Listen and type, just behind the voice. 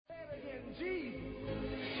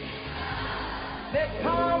There's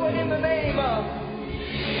power in the name of.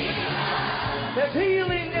 There's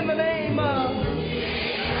healing in the name of.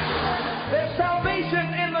 There's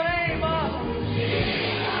salvation in the name of.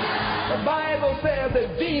 The Bible says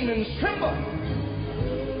that demons tremble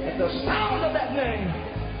at the sound of that name.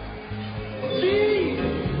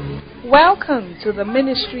 Jesus. Welcome to the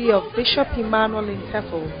ministry of Bishop Emmanuel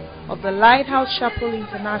Intefel of the Lighthouse Chapel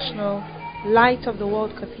International, Light of the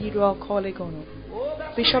World Cathedral, Kolegono.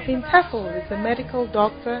 Bishop Intefel is a medical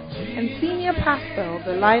doctor and senior pastor of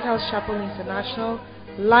the Lighthouse Chapel International,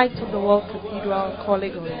 Light of the World Cathedral,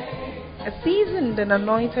 Kolegono. A seasoned and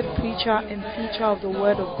anointed preacher and teacher of the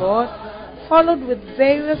Word of God, followed with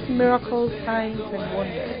various miracles, signs, and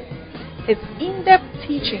wonders. His in-depth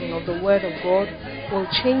teaching of the Word of God will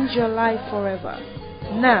change your life forever.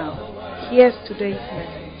 Now, here's today's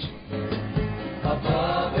message.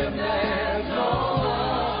 Above him there's no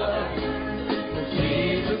other.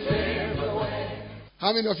 Jesus is the way.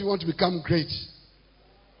 How many of you want to become great,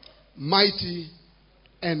 mighty,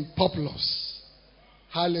 and populous?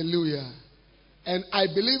 Hallelujah. And I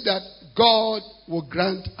believe that God will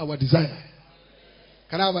grant our desire.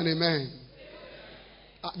 Can I have an amen?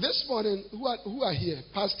 This morning, who are here?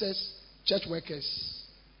 Pastors, church workers.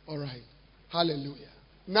 All right. Hallelujah.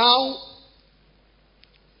 Now,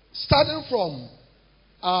 starting from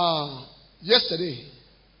yesterday,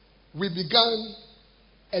 we began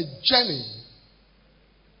a journey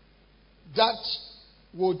that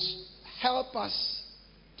would help us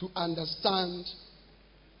to understand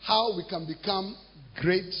how we can become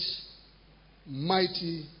great,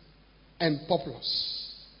 mighty, and populous.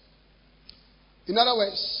 In other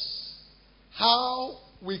words, how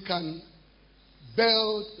we can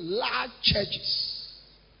build large churches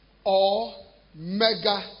or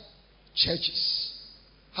mega churches.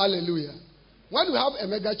 Hallelujah. When you have a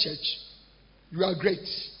mega church, you are great.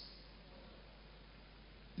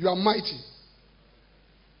 You are mighty.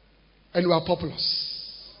 And you are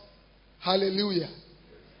populous. Hallelujah.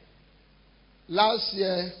 Last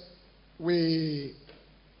year, we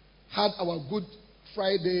had our Good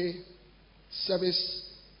Friday service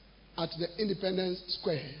at the Independence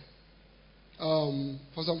Square.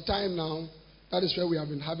 For some time now, that is where we have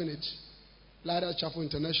been having it. Lighthouse Chapel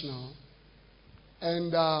International.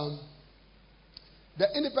 And the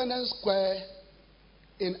Independence Square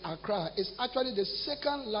in Accra is actually the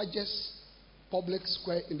second largest public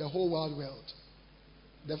square in the whole wide world.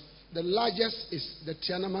 The largest is the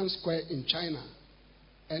Tiananmen Square in China.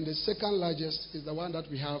 And the second largest is the one that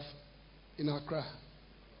we have in Accra.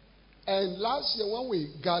 And last year when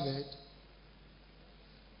we gathered,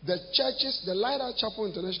 the churches, the Lighthouse Chapel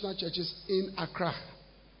International churches in Accra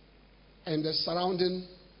and the surrounding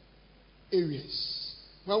areas,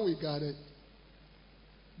 when we gathered,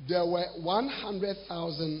 there were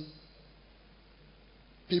 100,000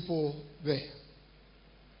 people there.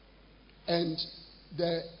 And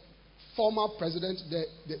the former president,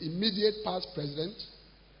 the immediate past president,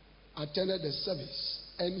 attended the service.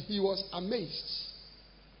 And he was amazed.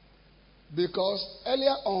 Because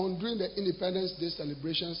earlier on, during the Independence Day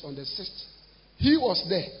celebrations on the 6th, he was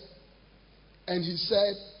there. And he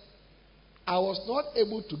said, I was not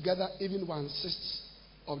able to gather even 1/6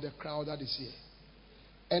 of the crowd that is here.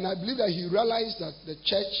 And I believe that he realized that the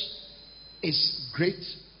church is great,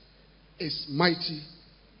 is mighty,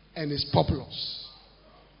 and is populous.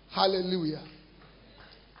 Hallelujah.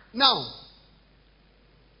 Now,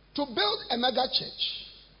 to build a mega church,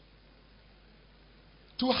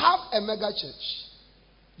 to have a mega church,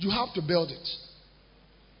 you have to build it.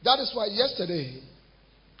 That is why yesterday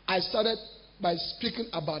I started by speaking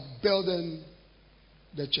about building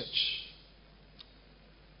the church.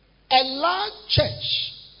 A large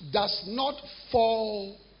church does not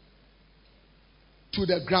fall to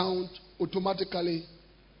the ground automatically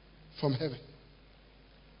from heaven.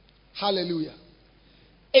 Hallelujah.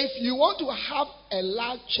 If you want to have a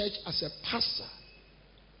large church as a pastor,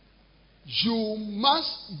 you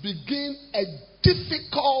must begin a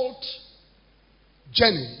difficult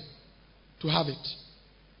journey to have it.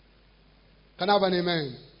 Can I have an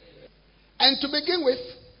amen? And to begin with,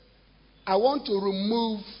 I want to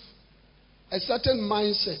remove a certain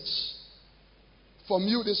mindset from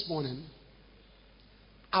you this morning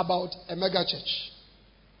about a mega church.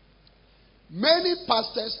 Many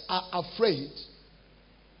pastors are afraid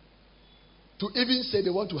to even say they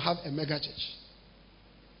want to have a mega church.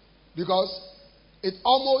 Because it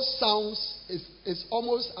almost sounds, it's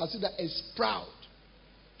almost as if that it's proud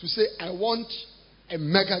to say, I want a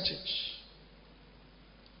mega church.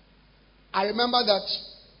 I remember that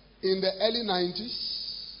in the early 90s,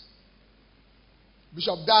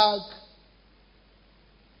 Bishop Dag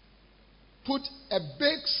put a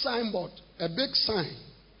big signboard, a big sign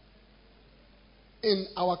in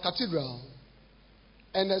our cathedral,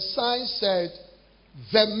 and the sign said,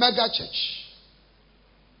 "The Mega Church."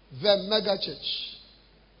 The Mega Church.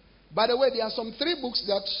 By the way, there are some 3 books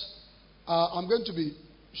that I'm going to be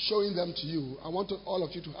showing them to you. I want all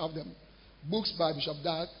of you to have them. Books by Bishop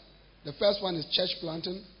Dag. The first one is Church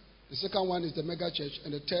Planting. The second one is The Mega Church.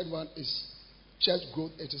 And the third one is Church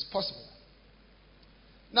Growth. It is possible.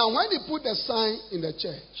 Now, when he put the sign in the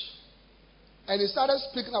church and he started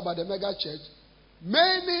speaking about the Mega Church,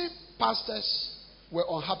 many pastors were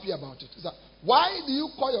unhappy about it. He said, "Why do you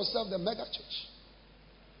call yourself the Mega Church?"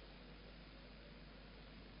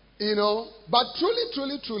 But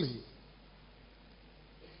truly,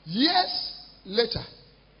 years later,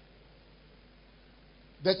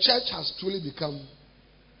 the church has truly become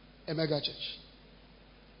a mega church.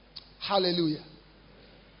 Hallelujah.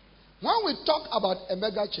 When we talk about a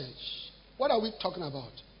mega church, what are we talking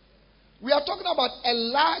about? We are talking about a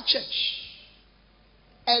large church.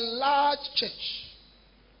 A large church.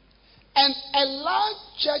 And a large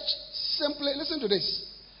church simply, listen to this.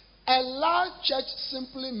 A large church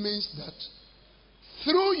simply means that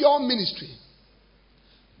through your ministry,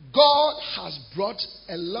 God has brought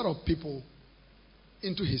a lot of people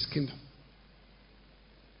into his kingdom.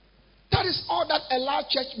 That is all that a large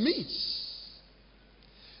church means.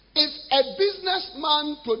 If a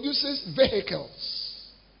businessman produces vehicles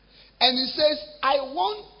and he says, "I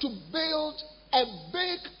want to build a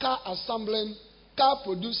big car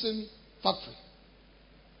producing factory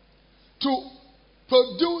to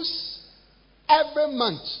produce every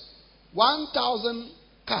month 1,000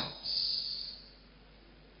 cars."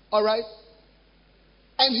 All right?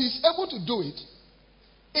 And he's able to do it.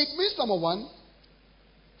 It means, number one,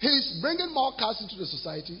 he's bringing more cars into the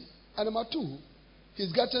society. And number two,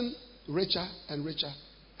 he's getting richer and richer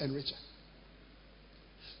and richer.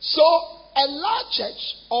 So, a large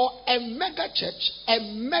church or a mega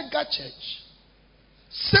church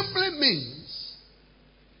simply means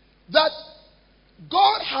that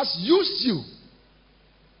God has used you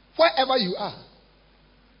wherever you are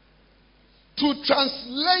to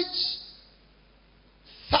translate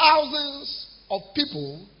thousands of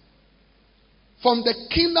people from the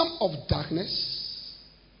kingdom of darkness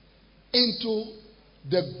into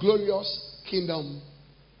the glorious kingdom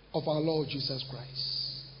of our Lord Jesus Christ.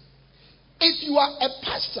 If you are a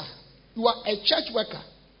pastor, you are a church worker,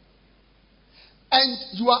 and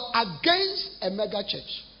you are against a mega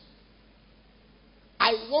church,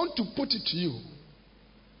 I want to put it to you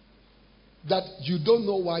that you don't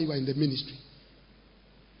know why you are in the ministry.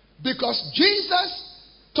 Because Jesus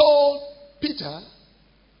told Peter,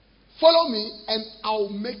 "Follow me and I'll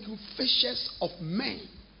make you fishers of men."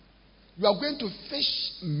 You are going to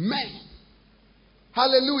fish men.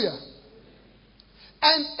 Hallelujah.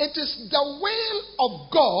 And it is the will of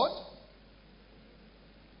God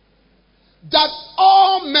that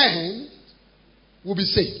all men will be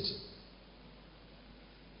saved.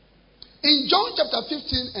 In John chapter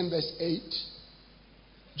 15 and verse 8,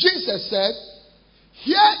 Jesus said,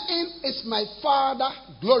 "Herein is my Father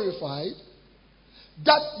glorified,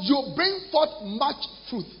 that you bring forth much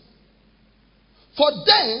fruit. For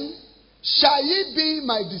then shall ye be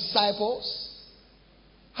my disciples."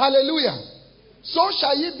 Hallelujah. So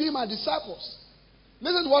shall ye be my disciples.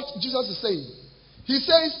 Listen to what Jesus is saying. He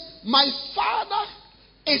says, "My Father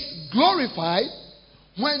is glorified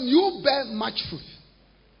when you bear much fruit."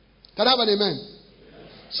 Can I have an amen?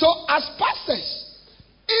 Yes. So as pastors,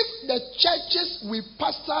 if the churches we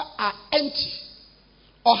pastor are empty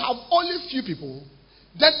or have only few people,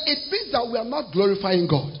 then it means that we are not glorifying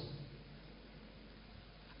God.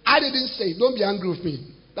 I didn't say, don't be angry with me.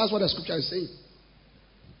 That's what the scripture is saying.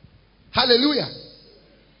 Hallelujah.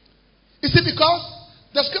 You see, because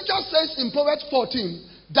the scripture says in Proverbs 14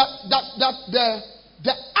 that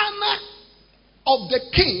the honor of the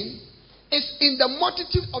king is in the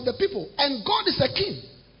multitude of the people. And God is a king.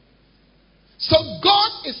 So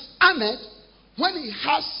God is honored when he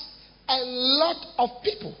has a lot of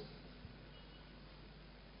people.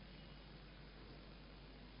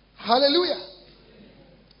 Hallelujah.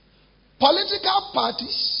 Political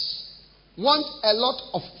parties want a lot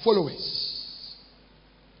of followers.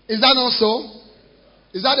 Is that not so?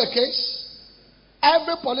 Is that the case?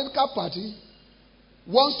 Every political party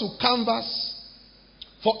wants to canvass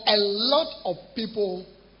for a lot of people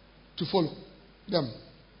to follow them.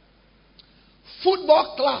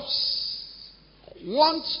 Football clubs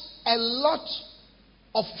want a lot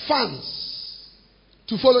of fans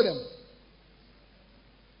to follow them.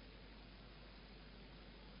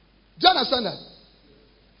 Do you understand that?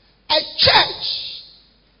 A church,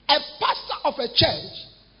 a pastor a church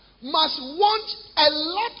must want a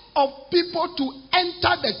lot of people to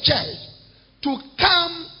enter the church to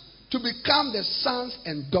come to become the sons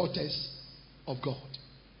and daughters of God.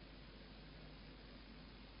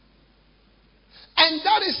 And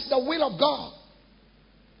that is the will of God.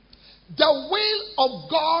 The will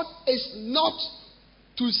of God is not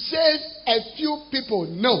to save a few people.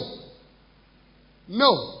 No.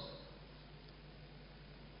 No.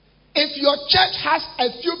 If your church has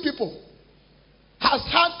a few people, has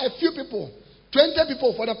had a few people, 20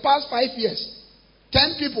 people for the past 5 years,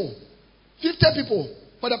 10 people, 50 people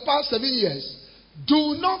for the past 7 years,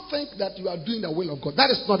 do not think that you are doing the will of God.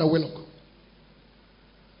 That is not the will of God.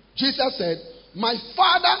 Jesus said, my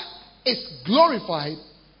Father is glorified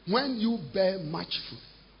when you bear much fruit.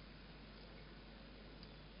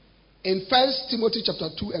 In 1 Timothy chapter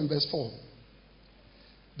 2 and verse 4,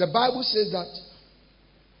 the Bible says that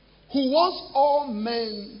who wants all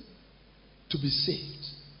men to be saved.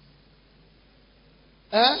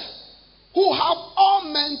 Who have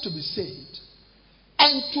all men to be saved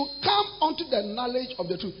and to come unto the knowledge of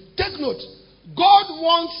the truth. Take note, God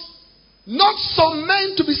wants not some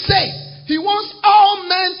men to be saved. He wants all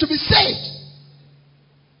men to be saved.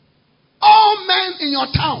 All men in your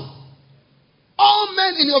town, all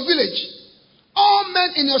men in your village, all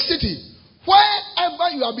men in your city, wherever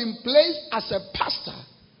you have been placed as a pastor,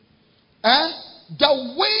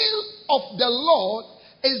 the will of the Lord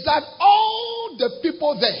is that all the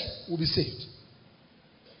people there will be saved.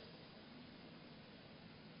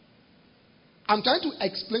 I'm trying to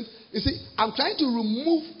explain. You see, I'm trying to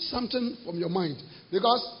remove something from your mind.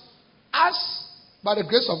 Because as by the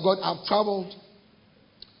grace of God, I've traveled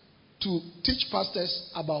to teach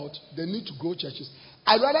pastors about the need to grow churches.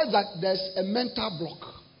 I realize that there's a mental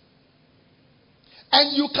block.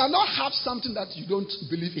 And you cannot have something that you don't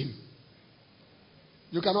believe in.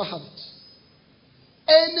 You cannot have it.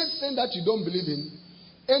 Anything that you don't believe in,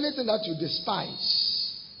 anything that you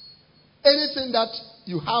despise, anything that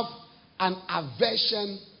you have an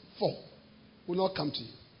aversion for will not come to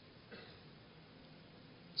you.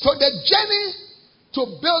 So the journey to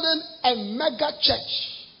building a mega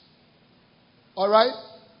church, all right,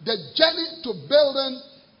 the journey to building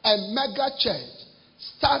a mega church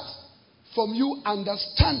starts from you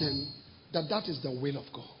understanding that that is the will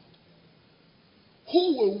of God.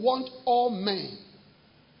 Who will want all men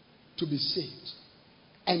to be saved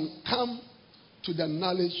and come to the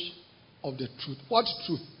knowledge of the truth? What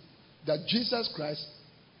truth? That Jesus Christ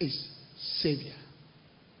is Savior.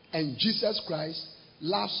 And Jesus Christ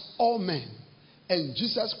loves all men. And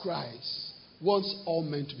Jesus Christ wants all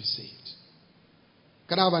men to be saved.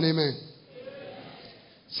 Can I have an amen?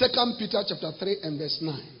 2 Peter chapter 3 and verse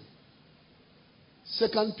 9.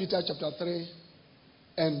 2 Peter chapter 3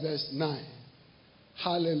 and verse 9.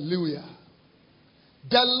 Hallelujah.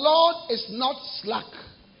 The Lord is not slack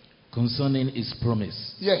concerning his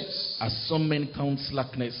promise. Yes. As some men count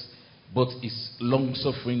slackness, but is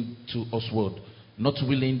long-suffering to usward, not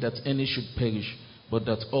willing that any should perish, but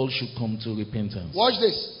that all should come to repentance. Watch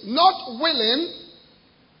this. Not willing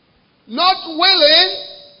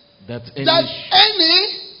that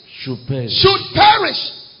any should perish.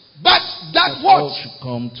 But that what? All should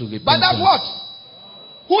come to repentance. But that what?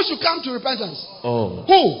 Who should come to repentance? All.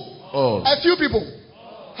 Who? All. A few people.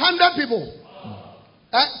 100 people.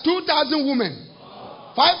 2,000 women.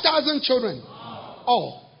 5,000 children.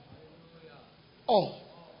 All.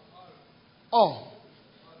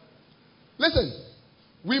 Listen,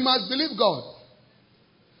 we must believe God.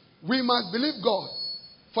 We must believe God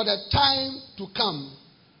for the time to come,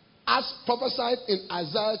 as prophesied in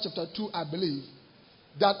Isaiah chapter 2, I believe,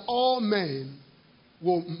 that all men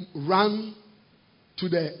will run to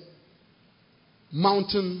the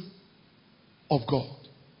mountain of God.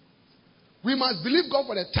 We must believe God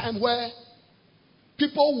for the time where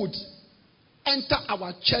people would enter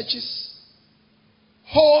our churches,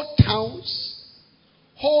 whole towns,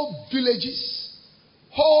 whole villages,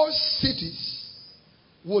 whole cities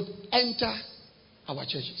would enter our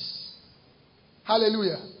churches.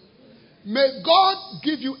 Hallelujah. May God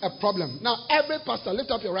give you a problem. Now, every pastor,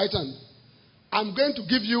 lift up your right hand. I'm going to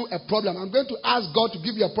give you a problem. I'm going to ask God to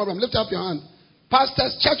give you a problem. Lift up your hand.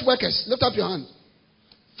 Pastors, church workers, lift up your hand.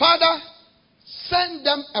 Father, send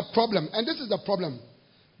them a problem. And this is the problem.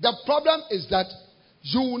 The problem is that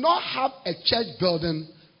you will not have a church building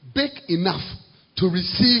big enough to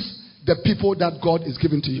receive the people that God is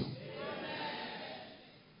giving to you.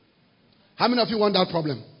 How many of you want that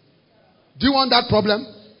problem? Do you want that problem?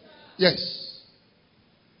 Yes.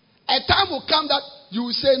 A time will come that you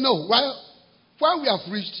will say no. Where we have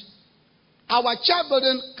reached, our church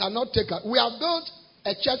building cannot take us. We have built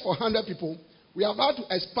a church for 100 people. We have had to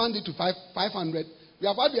expand it to 500. We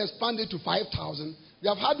have had to expand it to 5,000. We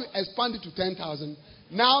have had to expand it to 10,000.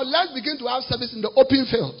 Now let's begin to have service in the open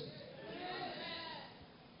field.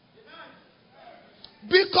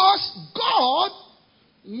 Because God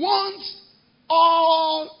wants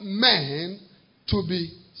all men to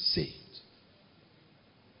be saved.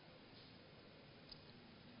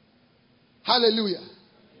 Hallelujah.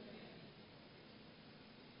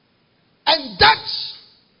 And that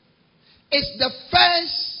is the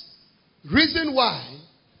first reason why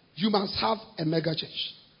you must have a mega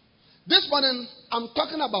church. This morning, I'm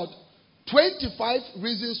talking about 25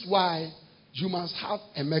 reasons why you must have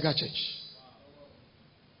a mega church.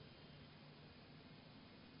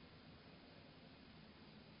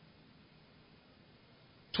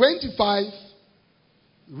 "25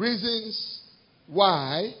 reasons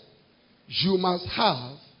why you must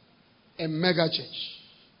have a mega church."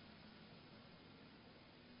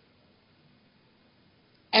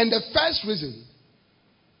 And the first reason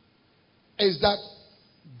is that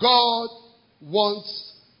God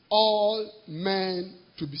wants all men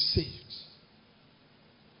to be saved.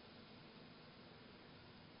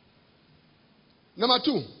 Number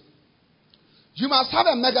 2, you must have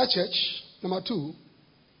a mega church. Number 2,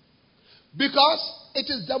 because it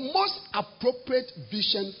is the most appropriate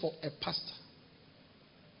vision for a pastor.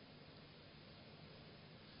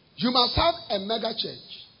 You must have a mega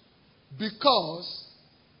church because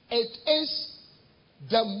it is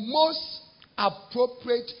the most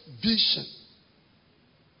appropriate vision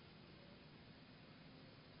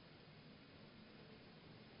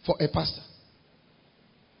for a pastor.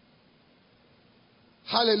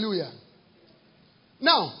 Hallelujah.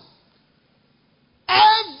 Now,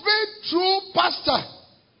 every true pastor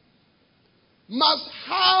must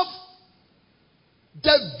have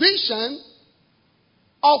the vision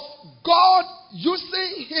of God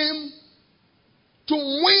using him to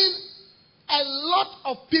win a lot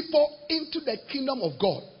of people into the kingdom of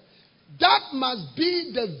God. That must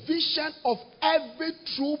be the vision of every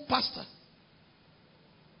true pastor.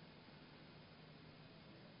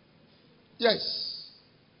 Yes.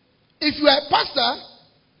 If you are a pastor,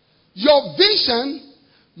 your vision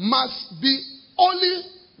must be only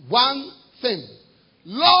one thing.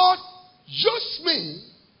 Lord, use me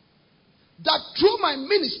that through my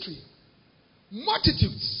ministry,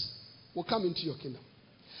 multitudes will come into your kingdom.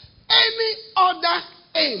 Any other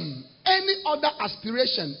aim, any other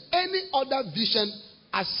aspiration, any other vision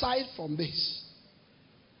aside from this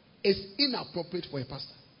is inappropriate for a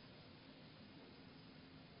pastor.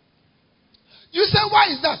 You say, why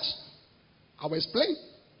is that? I will explain.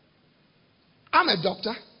 I'm a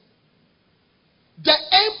doctor. The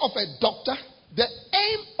aim of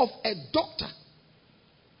a doctor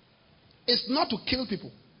is not to kill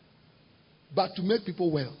people, but to make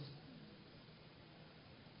people well.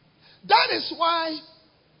 That is why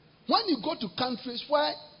when you go to countries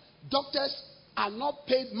where doctors are not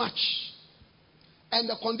paid much and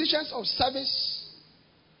the conditions of service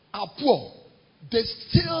are poor, they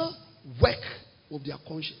still work with their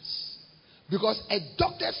conscience. Because a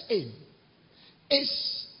doctor's aim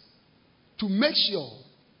is to make sure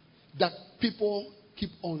that people keep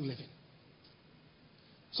on living.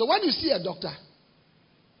 So when you see a doctor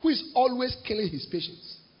who is always killing his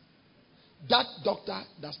patients, that doctor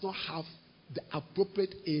does not have the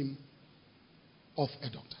appropriate aim of a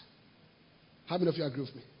doctor. How many of you agree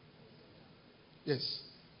with me? Yes.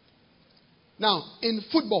 Now, in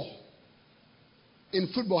football,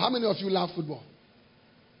 how many of you love football?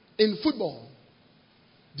 In football,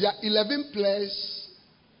 there are 11 players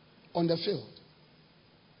on the field.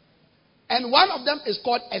 And one of them is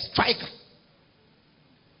called a striker.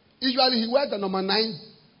 Usually he wears the number 9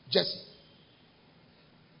 jersey.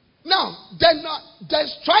 Now, the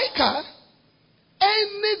striker,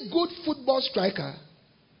 any good football striker,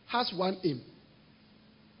 has one aim.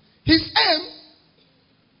 His aim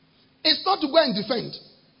is not to go and defend.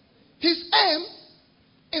 His aim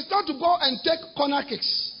is not to go and take corner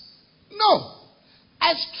kicks. No.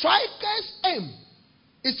 A striker's aim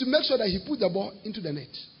is to make sure that he puts the ball into the net.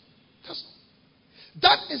 That's all.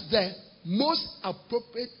 That is the most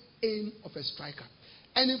appropriate aim of a striker.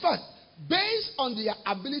 And in fact, based on their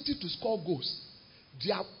ability to score goals,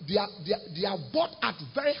 they are bought at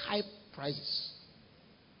very high prices.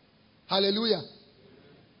 Hallelujah.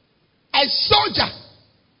 A soldier,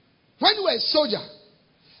 when you are a soldier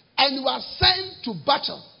and you are sent to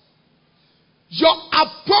battle, your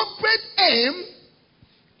appropriate aim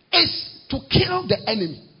is to kill the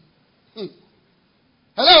enemy.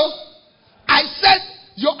 Hello? I said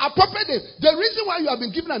your appropriate aim. The reason why you have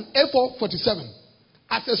been given an A447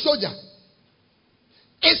 as a soldier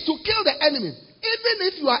is to kill the enemy. even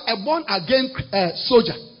if you are a born again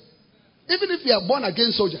soldier, even if you are born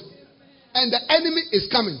again soldier, and the enemy is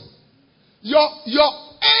coming, your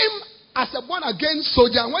aim as a born again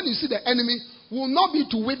soldier, when you see the enemy, will not be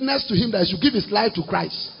to witness to him that you give his life to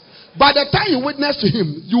Christ. By the time you witness to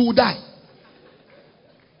him, you will die.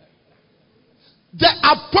 The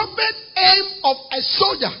appropriate aim of a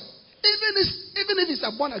soldier, even if it's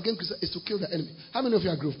a born again Christian, is to kill the enemy. How many of you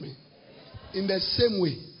agree with me? In the same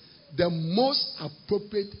way, the most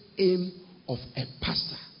appropriate aim of a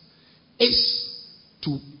pastor is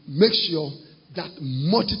to make sure that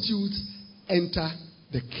multitudes enter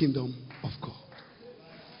the kingdom of God.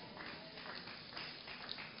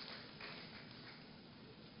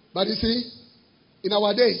 But you see, in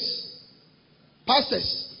our days,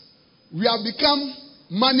 pastors, we have become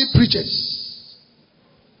money preachers.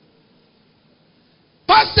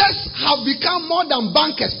 Pastors have become more than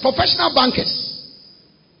bankers, professional bankers.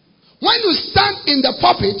 When you stand in the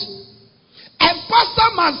pulpit, a pastor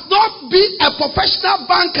must not be a professional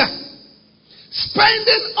banker,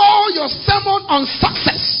 spending all your sermon on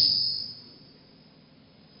success,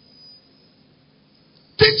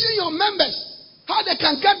 teaching your members how they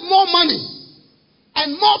can get more money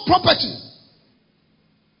and more property.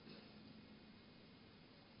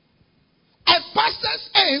 A pastor's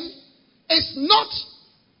aim is not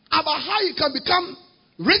about how you can become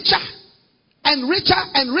richer and richer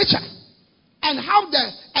and richer, and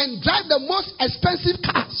and drive the most expensive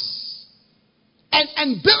cars,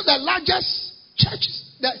 and build the largest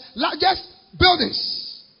churches, the largest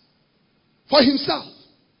buildings for himself.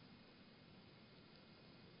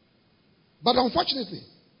 But unfortunately,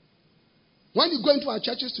 when you go into our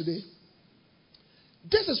churches today,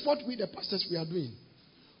 this is what we, the pastors, we are doing.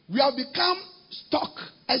 We have become stock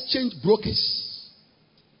exchange brokers,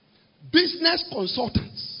 business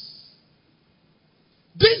consultants.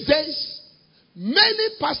 These days, many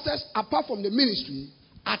pastors, apart from the ministry,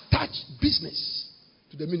 attach business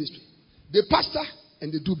to the ministry. They pastor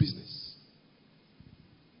and they do business.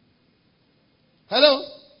 Hello?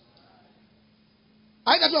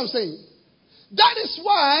 I get what I'm saying. That is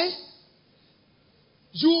why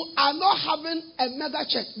you are not having a mega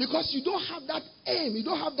church, because you don't have that aim, you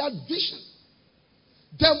don't have that vision.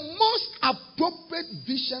 The most appropriate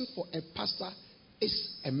vision for a pastor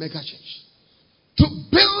is a mega church. To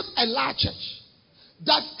build a large church,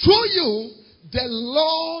 that through you, the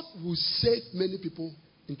Lord will save many people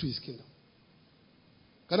into his kingdom.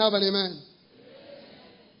 Can I have an amen?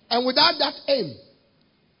 And without that aim,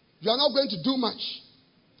 you are not going to do much.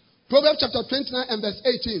 Proverbs chapter 29 and verse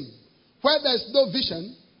 18. Where there is no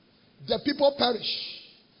vision, the people perish.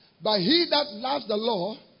 But he that loves the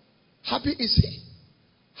Lord, happy is he.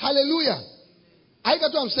 Hallelujah. I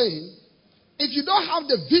get what I'm saying? If you don't have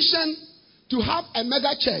the vision to have a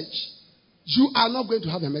mega church, you are not going to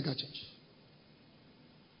have a mega church.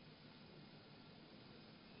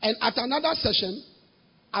 And at another session,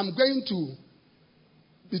 I'm going to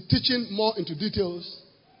be teaching more into details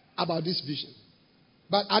about this vision.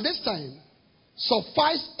 But at this time,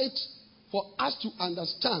 suffice it for us to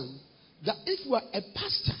understand that if you are a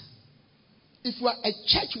pastor, if you are a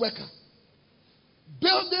church worker,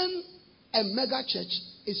 building a mega church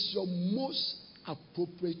is your most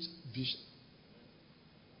appropriate vision.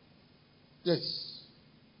 Yes.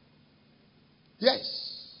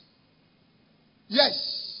 Yes.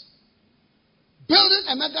 Yes. Building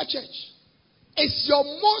a mega church is your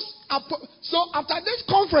most appropriate. So after this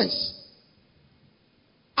conference,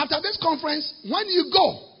 when you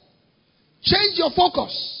go, change your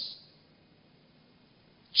focus.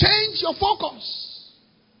 Change your focus.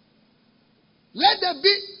 Let there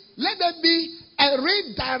be a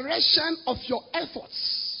redirection of your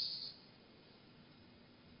efforts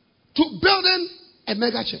to building a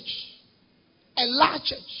mega church, a large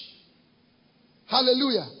church.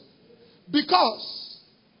 Hallelujah. Because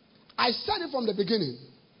I said it from the beginning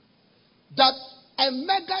that a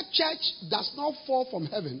mega church does not fall from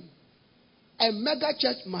heaven. A mega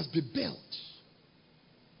church must be built.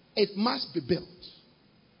 It must be built.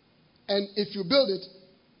 And if you build it,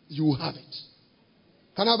 you will have it.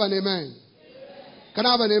 Can I have an amen? Can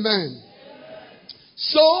I have an amen?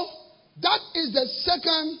 So, that is the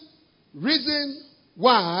second reason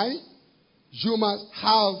why you must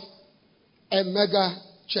have a mega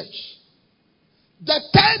church. The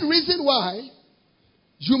third reason why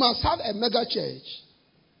you must have a mega church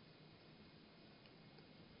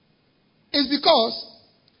is because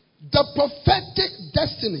the prophetic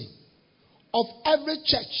destiny of every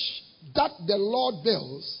church that the Lord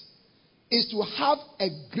builds is to have a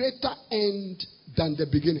greater end than the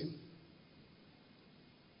beginning.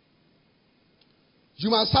 You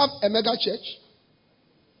must have a mega church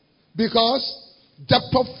Because the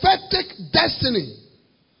prophetic destiny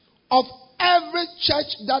of every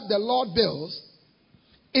church that the Lord builds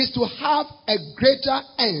is to have a greater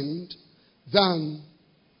end than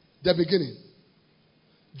the beginning.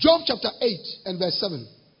 Job chapter 8 and verse 7.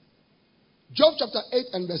 Job chapter 8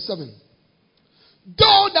 and verse 7.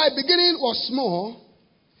 Though thy beginning was small,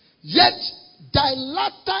 yet thy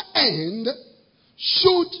latter end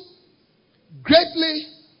should greatly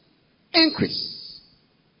increase.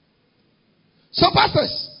 So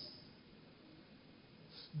pastors,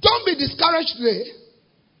 don't be discouraged today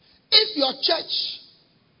if your church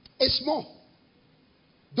is small.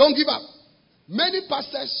 Don't give up. Many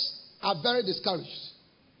pastors are very discouraged.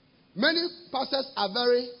 Many pastors are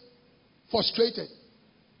very frustrated.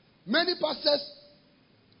 Many pastors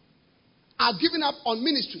are giving up on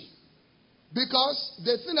ministry because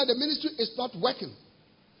they think that the ministry is not working.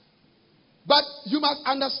 But you must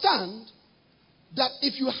understand that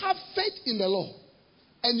if you have faith in the Lord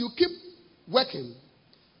and you keep working,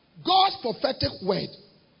 God's prophetic word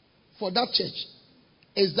for that church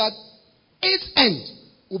is that its end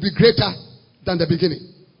will be greater than the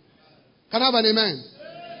beginning. Can I have an amen?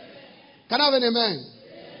 Can I have an amen?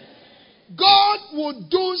 God will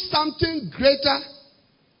do something greater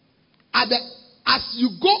as you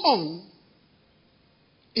go on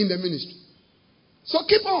in the ministry. So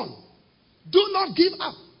keep on. Do not give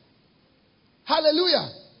up. Hallelujah.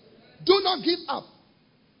 Do not give up.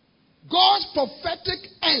 God's prophetic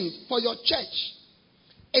end for your church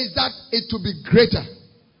is that it will be greater.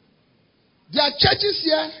 There are churches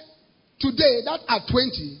here today that are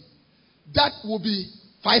 20 that will be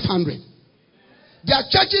 500. There are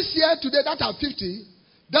churches here today that are 50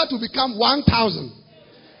 that will become 1,000.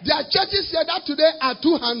 There are churches here that today are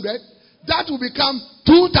 200 that will become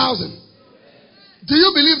 2,000. Do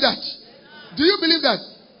you believe that? Do you believe that?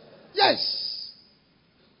 Yes.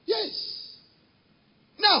 Yes.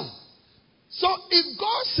 Now, so if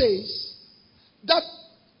God says that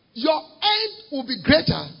your end will be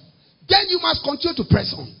greater, then you must continue to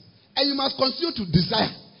press on. And you must continue to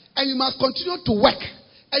desire. And you must continue to work.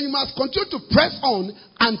 And you must continue to press on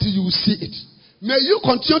until you see it. May you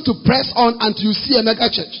continue to press on until you see a mega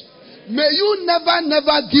church. May you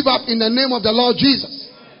never give up in the name of the Lord Jesus.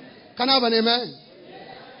 Can I have an amen?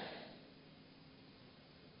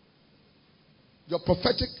 Your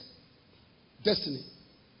prophetic destiny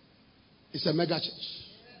is a mega church.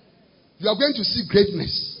 You are going to see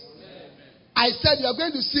greatness. I said you are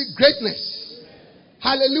going to see greatness.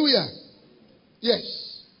 Hallelujah. Yes.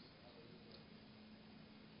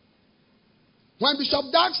 When Bishop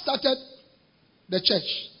Dag started the church,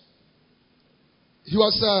 he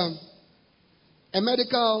was a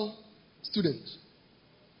medical student,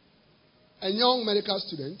 a young medical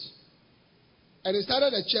student, and he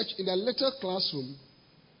started a church in a little classroom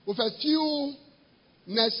with a few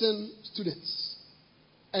nursing students,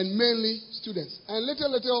 and mainly students, and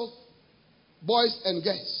little boys and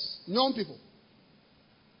girls, young people,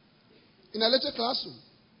 in a little classroom.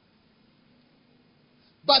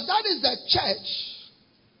 But that is the church,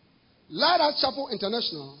 Lighthouse Chapel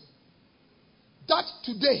International, that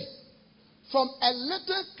today, from a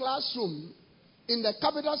little classroom in the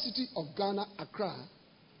capital city of Ghana, Accra,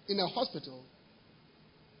 in a hospital,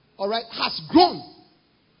 all right, has grown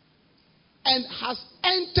and has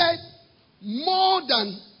entered more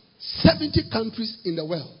than 70 countries in the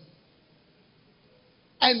world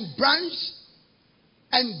and branched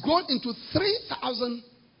and grown into 3,000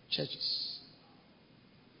 churches.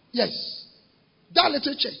 Yes, that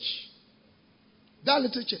little church.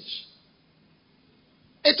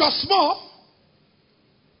 It was small,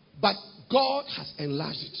 but God has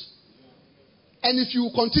enlarged it. And if you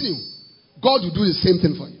continue, God will do the same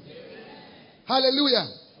thing for you. Hallelujah.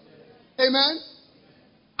 Amen.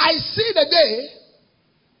 I see the day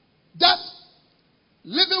that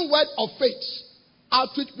Living Word of Faith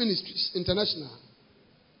Outreach Ministries International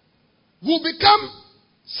will become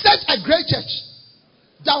such a great church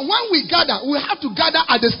that when we gather, we have to gather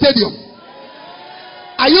at the stadium.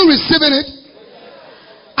 Are you receiving it?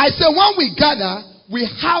 I say when we gather, we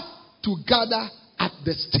have to gather at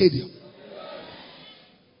the stadium.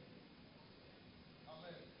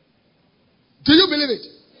 Do you believe it?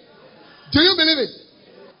 Do you believe it?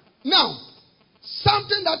 Now,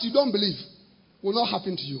 something that you don't believe will not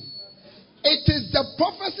happen to you. It is the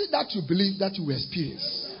prophecy that you believe that you will experience.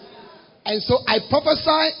 And so I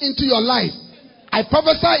prophesy into your life. I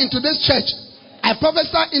prophesy into this church. I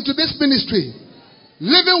prophesy into this ministry.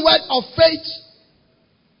 Living Word of Faith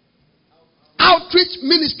Outreach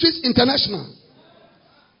Ministries International.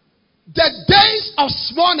 The days of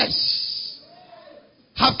smallness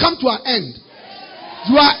have come to an end.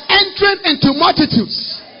 You are entering into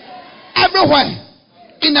multitudes everywhere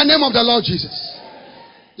in the name of the Lord Jesus.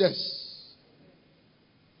 Yes.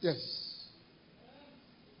 Yes.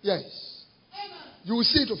 Yes. You will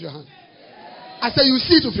see it with your hand. I said you will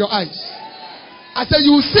see it with your eyes. I said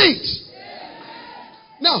you will see it.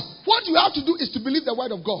 Now, what you have to do is to believe the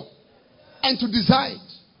word of God and to desire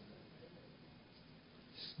it.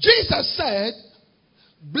 Jesus said,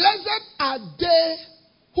 blessed are they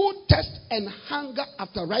who thirst and hunger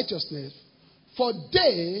after righteousness, for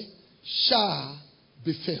they shall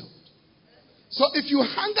be filled. So if you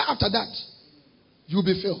hunger after that, you'll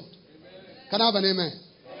be filled. Amen. Can I have an amen?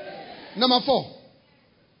 Amen. Number four.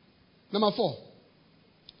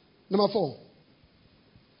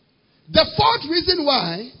 The fourth reason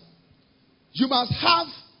why you must have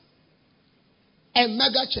a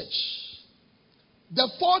mega church. The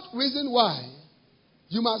fourth reason why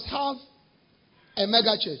you must have a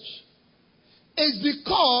mega church is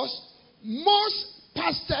because most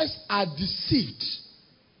pastors are deceived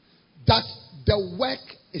that the work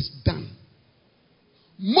is done.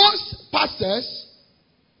 Most pastors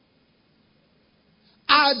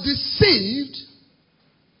are deceived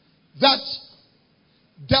that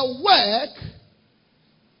the work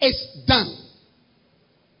is done.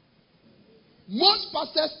 Most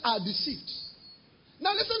pastors are deceived.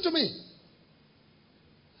 Now listen to me.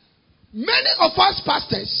 Many of us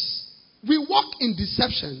pastors, we walk in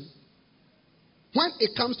deception when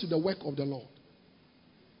it comes to the work of the Lord.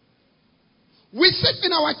 We sit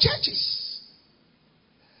in our churches,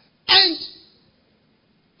 and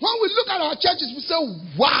when we look at our churches, we say,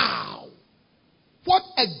 wow, what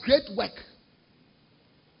a great work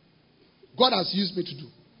God has used me to do.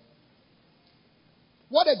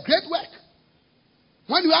 What a great work.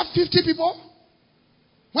 When you have 50 people,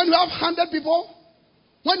 when you have 100 people,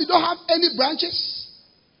 when you don't have any branches,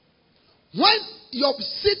 when your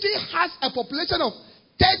city has a population of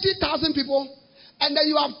 30,000 people, and then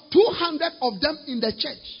you have 200 of them in the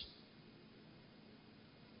church.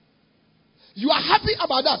 You are happy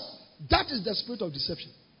about that. That is the spirit of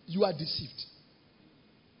deception. You are deceived.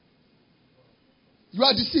 You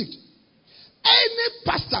are deceived. Any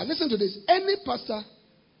pastor, listen to this, any pastor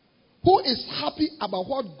who is happy about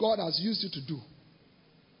what God has used you to do,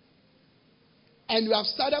 and you have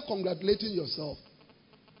started congratulating yourself,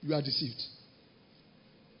 you are deceived.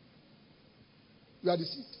 You are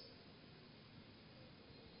deceived.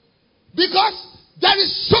 Because there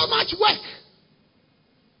is so much work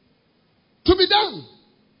to be done.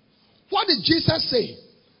 What did Jesus say?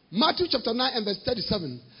 Matthew chapter 9 and verse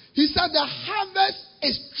 37. He said the harvest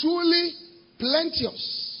is truly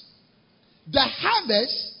plenteous. The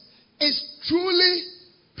harvest is truly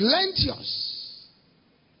plenteous.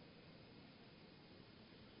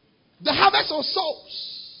 The harvest of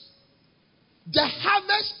souls. The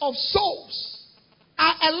harvest of souls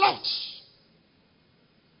are a lot.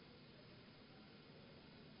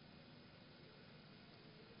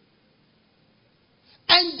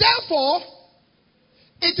 And therefore,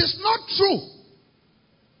 it is not true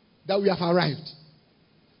that we have arrived.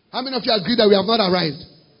 How many of you agree that we have not arrived?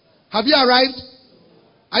 Have you arrived?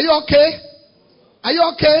 Are you okay? Are you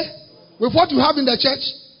okay with what you have in the church?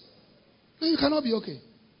 No, you cannot be okay.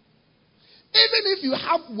 Even if you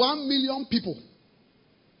have 1 million people,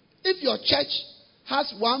 if your church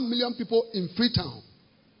has 1 million people in Freetown,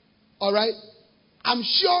 all right, I'm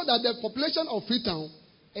sure that the population of Freetown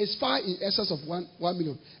is far in excess of 1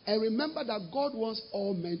 million. And remember that God wants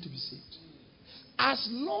all men to be saved. As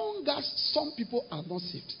long as some people are not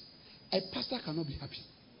saved, a pastor cannot be happy.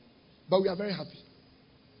 But we are very happy.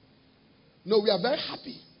 No, we are very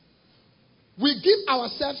happy. We give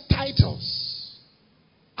ourselves titles.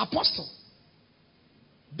 Apostle.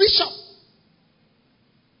 Bishop.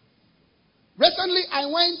 Recently, I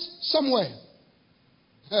went somewhere.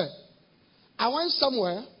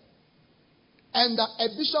 And a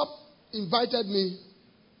bishop invited me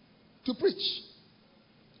to preach.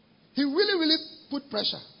 He really put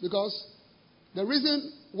pressure, because the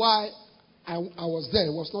reason why I was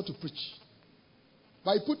there was not to preach.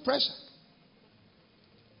 But he put pressure.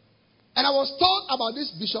 And I was told about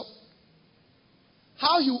this bishop,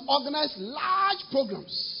 how he organized large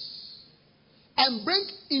programs and bring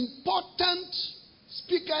important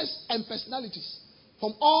speakers and personalities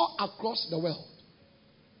from all across the world.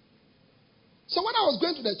 So when I was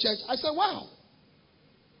going to the church, I said, wow,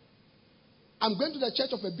 I'm going to the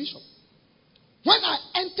church of a bishop. When I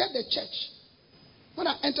entered the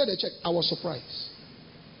church, I was surprised.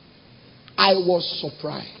 I was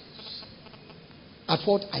surprised at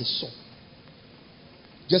what I saw.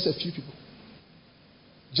 Just a few people.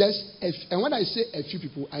 And when I say a few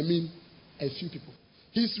people, I mean a few people.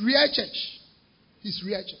 His real church. His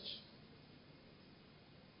real church.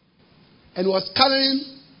 And was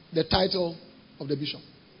carrying the title of the bishop.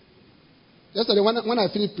 Yesterday, when I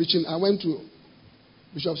finished preaching, I went to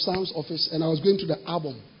Bishop Sam's office and I was going to the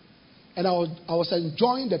album. And I was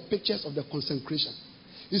enjoying the pictures of the consecration.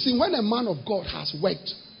 You see, when a man of God has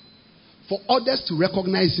worked for others to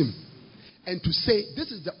recognize him and to say,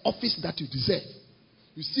 this is the office that you deserve.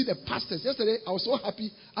 You see the pastors. Yesterday, I was so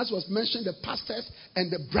happy as was mentioned, the pastors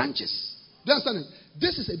and the branches. Do you understand it?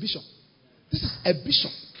 This is a bishop. This is a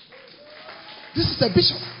bishop. This is a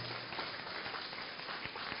bishop.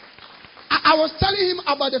 I was telling him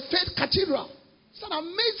about the Faith Cathedral. It's an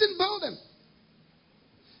amazing building.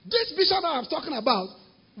 This bishop that I'm talking about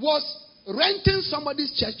was renting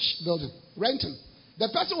somebody's church building. Renting. The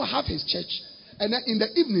person will have his church. And then in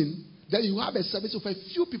the evening, then you have a service of a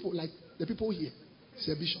few people, like the people here. It's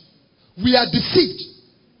a bishop. We are deceived.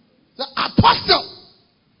 The apostle.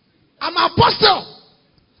 I'm an apostle.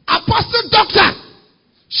 Apostle doctor.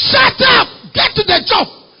 Shut up. Get to the job.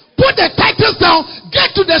 Put the titles down.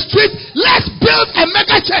 Get to the street. Let's build a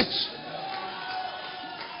mega church.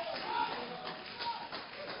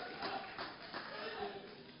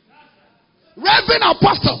 Reverend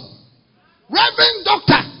apostle. Reverend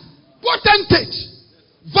doctor. Potentate.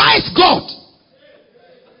 Vice God.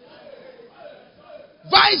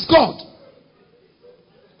 Vice God.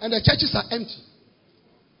 And the churches are empty.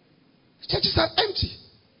 The churches are empty.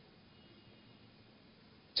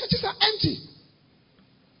 Churches are empty.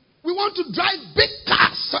 We want to drive big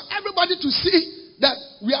cars for everybody to see that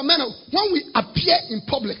we are men of. When we appear in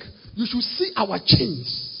public, you should see our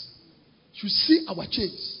chains. You should see our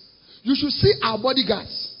chains. You should see our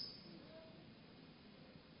bodyguards.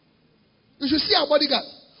 You should see our bodyguards.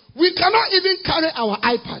 We cannot even carry our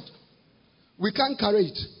iPad. We can't carry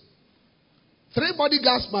it. 3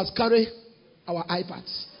 bodyguards must carry our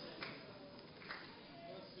iPads.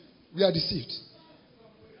 We are deceived.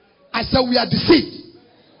 I said we are deceived.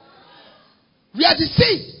 We are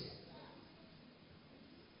deceived.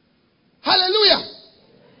 Hallelujah.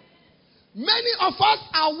 Many of us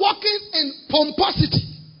are walking in pomposity.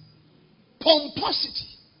 Pomposity.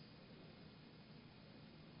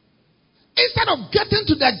 Instead of getting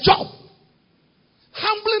to the job,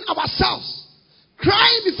 humbling ourselves,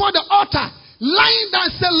 crying before the altar, lying down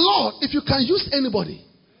and say, Lord, if you can use anybody,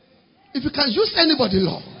 if you can use anybody,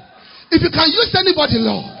 Lord, if you can use anybody,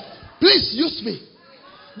 Lord, please use me.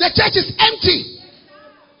 The church is empty.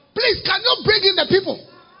 Please, can you bring in the people?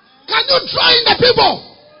 Can you draw in the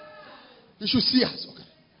people? You should see us. Okay.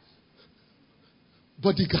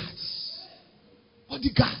 Bodyguards.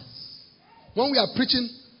 Bodyguards. When we are preaching,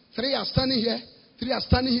 3 are standing here, 3 are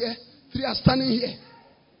standing here, 3 are standing here.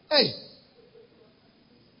 Hey.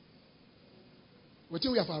 We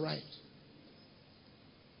think we have arrived.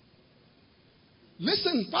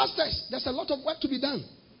 Listen, pastors, there's a lot of work to be done.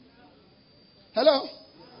 Hello?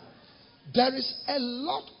 There is a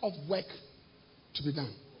lot of work to be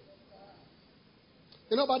done.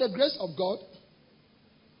 You know, by the grace of God,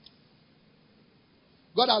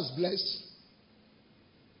 God has blessed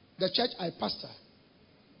the church I pastor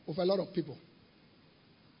with a lot of people.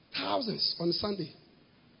 Thousands on Sunday.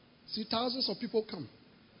 See, thousands of people come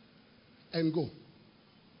and go.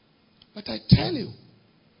 But I tell you,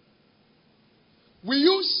 we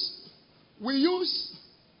use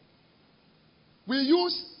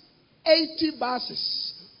 80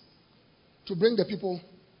 buses to bring the people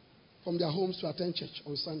from their homes to attend church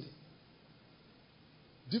on Sunday.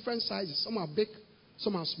 Different sizes. Some are big,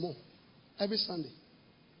 some are small. Every Sunday.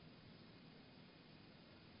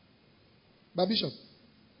 But Bishop,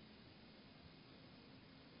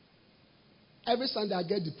 every Sunday I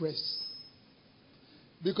get depressed.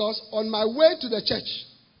 Because on my way to the church,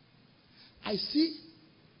 I see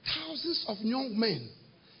thousands of young men,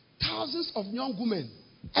 thousands of young women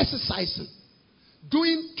exercising,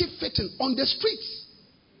 keep fitting on the streets.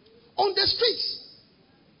 On the streets.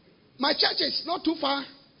 My church is not too far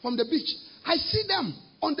from the beach. I see them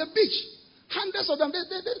on the beach. Hundreds of them. They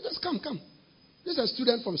just come. This is a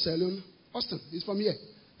student from Salone, Austin. He's from here.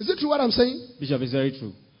 Is it true what I'm saying? Bishop, it's very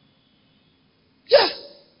true. Yeah.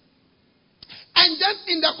 And then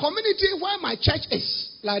in the community where my church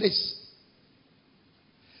is, like this,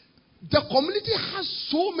 the community has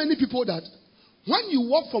so many people that when you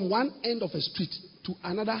walk from one end of a street to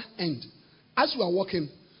another end, as you are walking,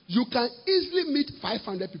 you can easily meet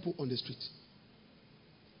 500 people on the street.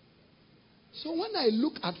 So when I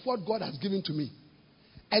look at what God has given to me,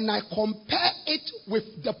 and I compare it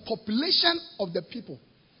with the population of the people,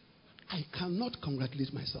 I cannot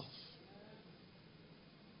congratulate myself.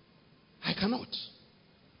 I cannot.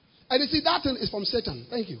 And you see, that thing is from Satan.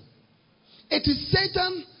 Thank you. It is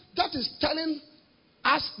Satan that is telling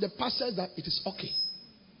us, the pastors, that it is okay.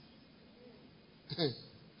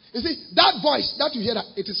 You see, that voice that you hear, that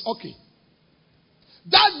it is okay.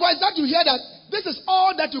 That voice that you hear, that this is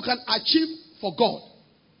all that you can achieve for God.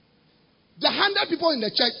 The 100 people in the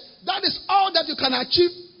church, that is all that you can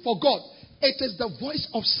achieve for God. It is the voice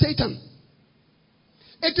of Satan.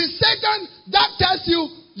 It is Satan that tells you,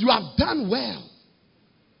 you have done well.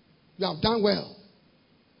 You have done well.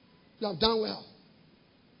 You have done well.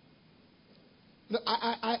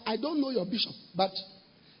 I don't know your bishop, but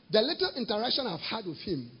the little interaction I've had with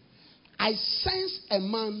him, I sense a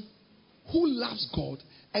man who loves God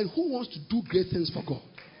and who wants to do great things for God.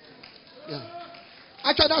 Yeah.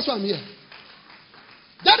 Actually, that's why I'm here.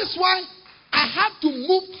 That is why I had to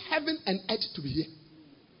move heaven and earth to be here.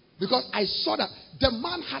 Because I saw that the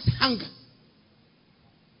man has hunger.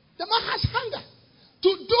 The man has hunger to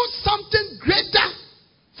do something greater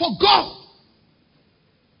for God.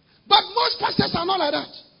 But most pastors are not like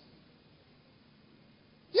that.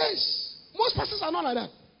 Yes, most pastors are not like that.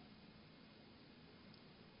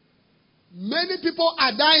 Many people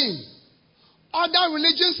are dying. Other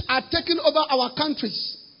religions are taking over our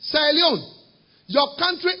countries. Sierra Leone, your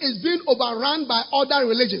country is being overrun by other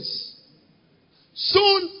religions.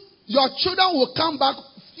 Soon, your children will come back.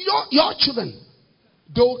 Your children,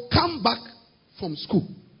 they will come back from school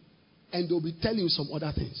and they will be telling you some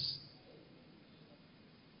other things.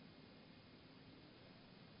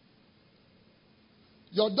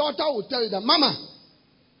 Your daughter will tell you that, Mama,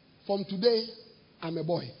 from today, I'm a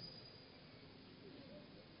boy.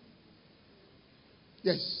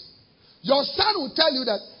 Yes. Your son will tell you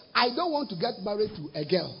that, I don't want to get married to a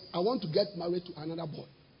girl. I want to get married to another boy.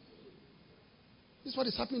 This is what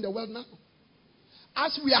is happening in the world now.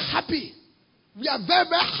 As we are happy, we are very,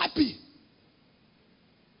 very happy.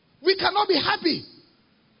 We cannot be happy.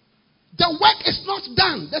 The work is not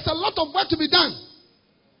done. There's a lot of work to be done.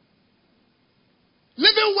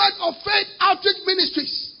 Living Word of Faith Outreach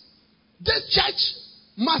Ministries. This church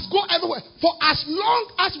must go everywhere. For as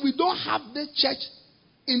long as we don't have this church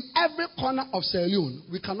in every corner of Sierra Leone,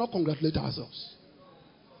 we cannot congratulate ourselves.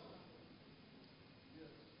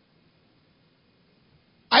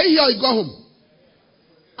 Are you here or you go home?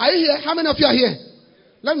 Are you here? How many of you are here?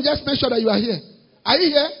 Let me just make sure that you are here. Are you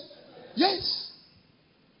here? Yes.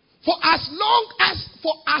 For as long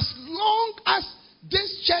as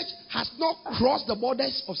this church has not crossed the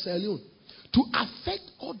borders of Sierra Leone to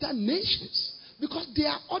affect other nations, because there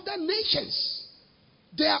are other nations.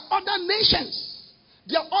 There are other nations.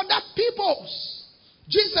 There are other peoples.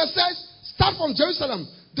 Jesus says, start from Jerusalem,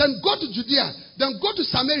 then go to Judea, then go to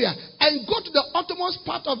Samaria, and go to the uttermost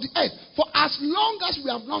part of the earth. For as long as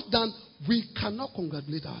we have not done, we cannot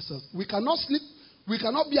congratulate ourselves. We cannot sleep. We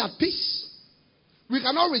cannot be at peace. We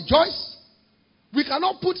cannot rejoice. We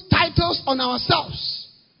cannot put titles on ourselves.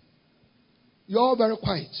 You're all very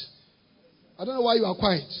quiet. I don't know why you are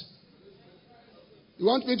quiet. You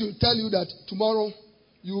want me to tell you that tomorrow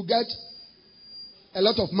you will get a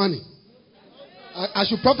lot of money. I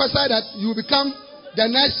should prophesy that you will become the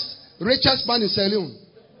next richest man in Sierra Leone.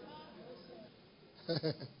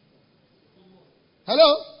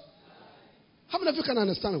 Hello? How many of you can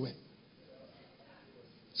understand a word?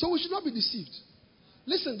 So we should not be deceived.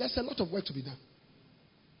 Listen, there's a lot of work to be done.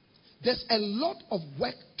 There's a lot of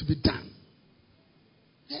work to be done.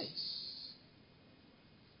 Yes.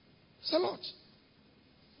 It's a lot.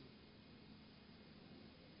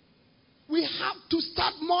 We have to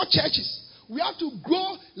start more churches. We have to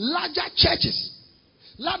grow larger churches.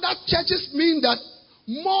 Larger churches mean that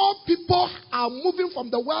more people are moving from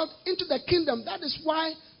the world into the kingdom. That is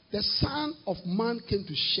why the Son of Man came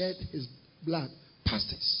to shed his blood.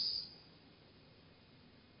 Pastors.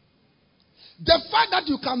 The fact that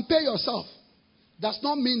you can pay yourself does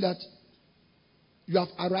not mean that you have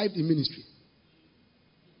arrived in ministry.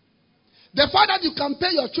 The fact that you can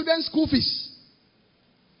pay your children's school fees,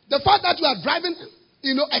 the fact that you are driving,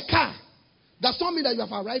 a car, does not mean that you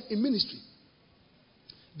have arrived in ministry.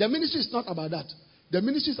 The ministry is not about that. The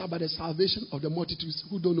ministry is about the salvation of the multitudes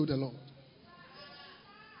who don't know the Lord.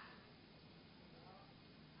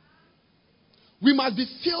 We must be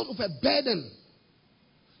filled with a burden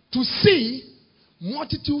to see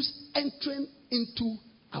multitudes entering into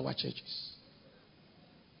our churches.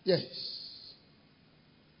 Yes.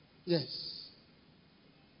 Yes.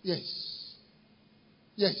 Yes.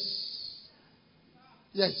 Yes.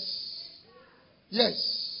 Yes.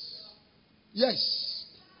 Yes. Yes.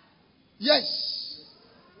 Yes.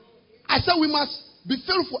 I said we must be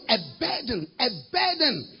filled with a burden. A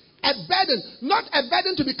burden. A burden. Not a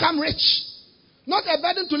burden to become rich. Not a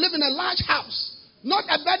burden to live in a large house. Not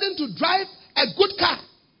a burden to drive a good car.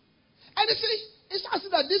 And you see, it's as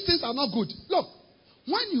if that these things are not good. Look,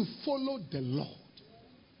 when you follow the Lord,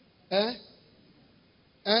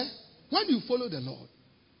 when you follow the Lord,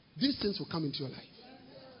 these things will come into your life.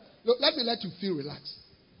 Look, let me let you feel relaxed.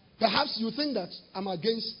 Perhaps you think that I'm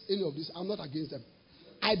against any of this. I'm not against them.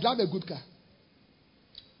 I drive a good car.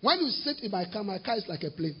 When you sit in my car is like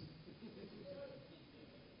a plane.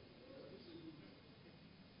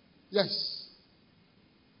 Yes.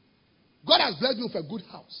 God has blessed me with a good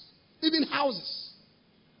house. Even houses.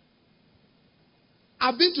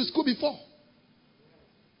 I've been to school before.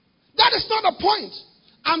 That is not the point.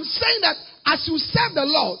 I'm saying that as you serve the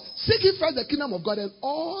Lord, seek ye first the kingdom of God, and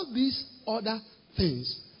all these other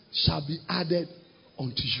things shall be added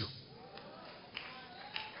unto you.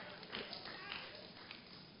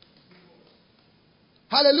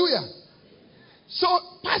 Hallelujah. So,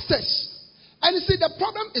 pastors, and you see, the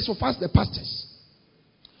problem is with us, the pastors.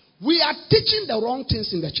 We are teaching the wrong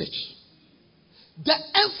things in the church. The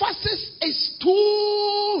emphasis is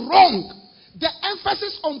too wrong. The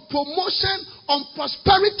emphasis on promotion, on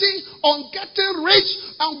prosperity, on getting rich,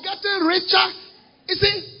 on getting richer. You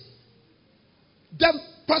see, the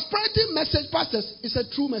prosperity message, pastors, is a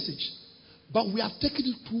true message. But we have taken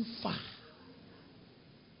it too far.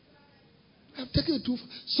 We have taken it too far.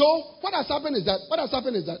 So, what has happened is that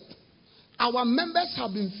our members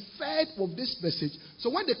have been fed with this message. So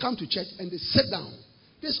when they come to church and they sit down,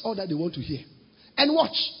 this is all that they want to hear. And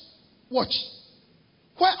watch.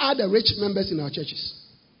 Where are the rich members in our churches?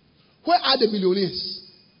 Where are the millionaires?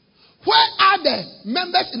 Where are the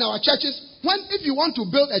members in our churches when if you want to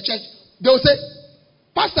build a church, they will say,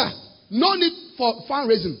 Pastor, no need for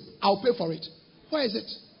fundraising. I'll pay for it. Where is it?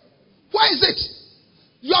 Where is it?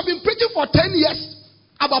 You have been preaching for 10 years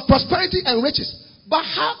about prosperity and riches. But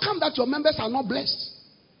how come that your members are not blessed?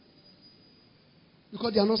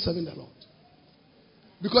 Because they are not serving the Lord.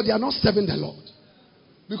 Because they are not serving the Lord.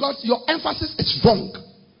 Because your emphasis is wrong.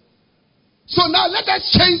 So now let us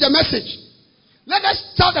change the message. Let us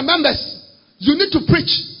tell the members, you need to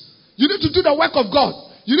preach. You need to do the work of God.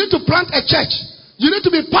 You need to plant a church. You need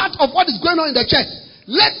to be part of what is going on in the church.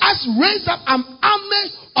 Let us raise up an army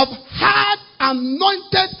of hard,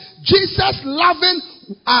 anointed, Jesus-loving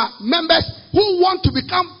members who want to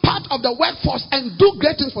become part of the workforce and do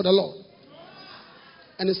great things for the Lord.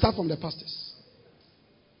 And it starts from the pastors.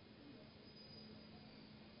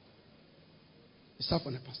 It starts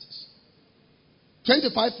from the pastors.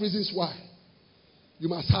 25 reasons why you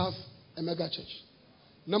must have a mega church.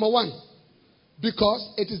 Number one,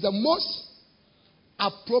 because it is the most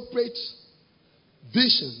appropriate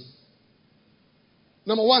vision.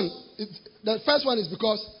 Number one, the first one is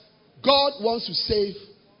because God wants to save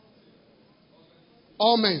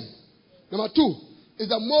all men. Number two, is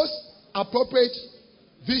the most appropriate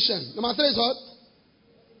vision. Number three is what?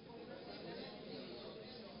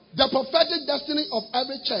 The prophetic destiny of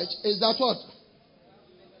every church is that what?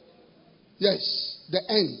 Yes, the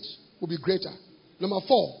end will be greater. Number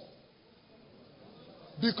four,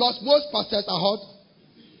 because most pastors are what?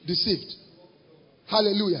 Deceived.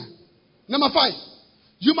 Hallelujah. Number five,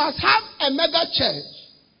 you must have a mega church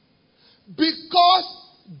because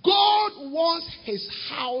God wants his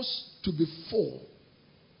house to be full.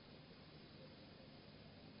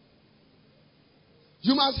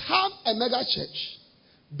 You must have a mega church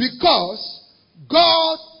because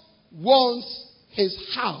God wants his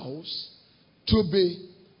house to be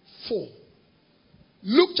full.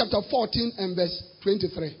 Luke chapter 14 and verse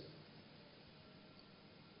 23.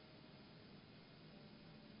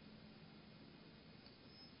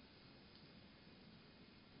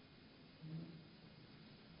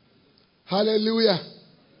 Hallelujah.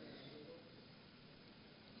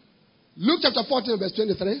 Luke chapter 14 verse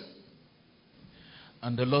 23.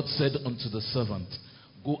 And the Lord said unto the servant,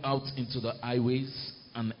 Go out into the highways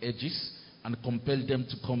and edges and compel them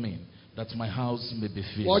to come in, that my house may be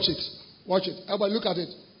filled. Watch it. Watch it. Everybody look at it.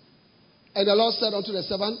 And the Lord said unto the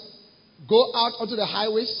servant, Go out unto the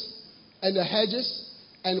highways and the hedges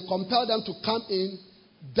and compel them to come in,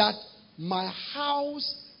 that my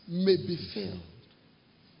house may be filled.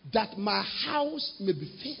 That my house may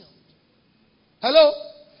be filled. Hello?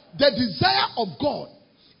 The desire of God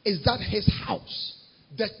is that his house,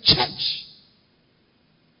 the church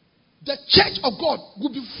of God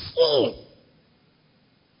will be full.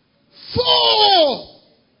 Full.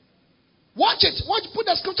 Watch it. Put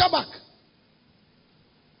the scripture back.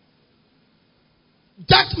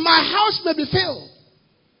 That my house may be filled.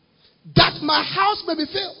 That my house may be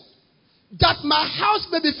filled. That my house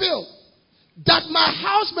may be filled. That my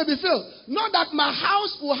house may be filled. Not that my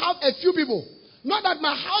house will have a few people. Not that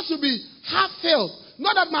my house will be half filled.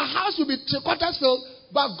 Not that my house will be 3/4 filled.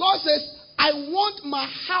 But God says, I want my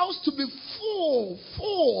house to be full,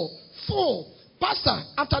 full, full. Pastor,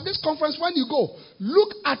 after this conference, when you go,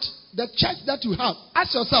 look at the church that you have.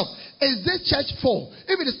 Ask yourself, is this church full?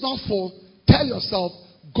 If it is not full, tell yourself,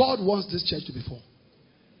 God wants this church to be full.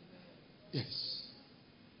 Yes.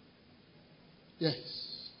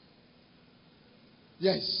 Yes.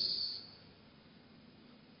 Yes.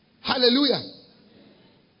 Hallelujah.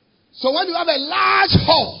 So when you have a large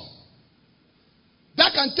hall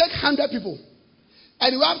that can take 100 people,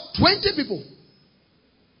 and you have 20 people,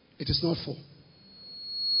 it is not full.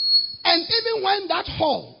 And even when that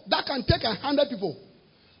hall that can take 100 people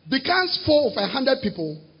becomes full of 100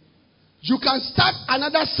 people, you can start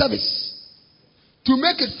another service to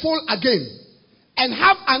make it full again, and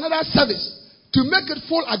have another service to make it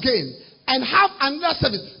full again, and have another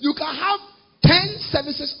service. You can have 10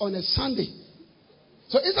 services on a Sunday.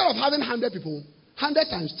 So instead of having 100 people, 100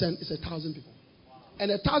 times 10 is 1,000 people.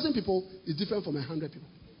 And 1,000 people is different from 100 people.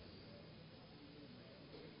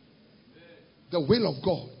 The will of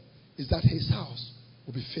God is that his house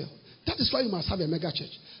will be filled. That is why you must have a mega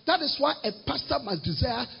church. That is why a pastor must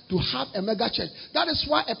desire to have a mega church. That is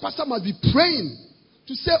why a pastor must be praying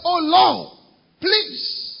to say, oh Lord,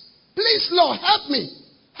 please, please Lord, help me.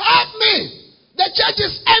 Help me. The church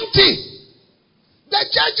is empty. The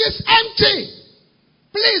church is empty.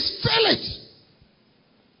 Please fill it.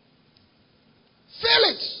 Fill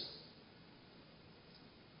it.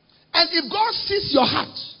 And if God sees your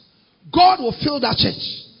heart, God will fill that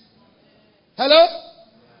church. Hello?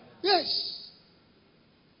 Yes.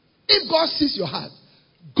 If God sees your heart,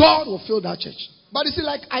 God will fill that church. But you see,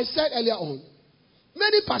 like I said earlier on,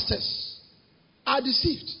 many pastors are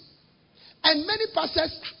deceived. And many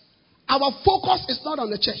pastors, our focus is not on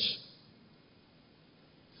the church.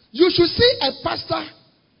 You should see a pastor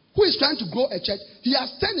who is trying to grow a church. He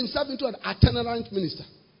has turned himself into an itinerant minister.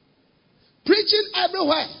 Preaching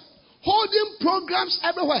everywhere. Holding programs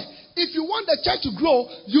everywhere. If you want the church to grow,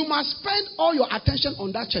 you must spend all your attention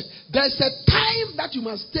on that church. There's a time that you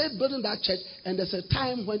must stay building that church, and there's a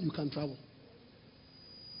time when you can travel.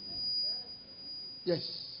 Yes.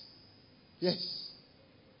 Yes.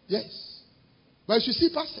 Yes. But you should see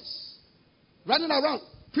pastors running around,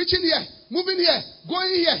 preaching here, moving here,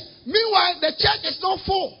 going here. Meanwhile, the church is not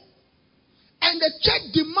full. And the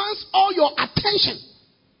church demands all your attention.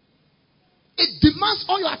 It demands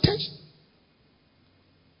all your attention.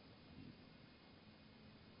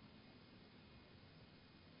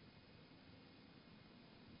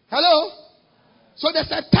 Hello? So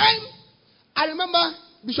there's a time, I remember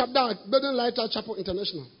Bishop Down building Lighthouse Chapel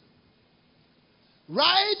International.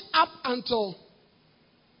 Right up until,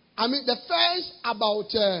 the first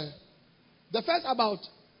about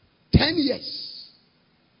 10 years,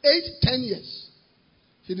 8-10 years,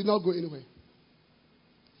 he did not go anywhere.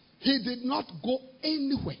 He did not go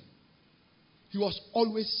anywhere. He was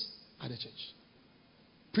always at the church.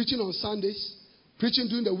 Preaching on Sundays, preaching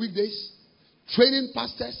during the weekdays, training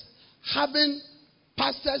pastors, having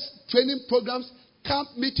pastors training programs, camp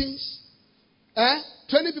meetings,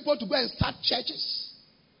 training people to go and start churches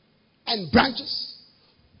and branches.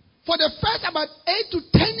 For the first about 8 to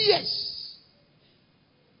 10 years.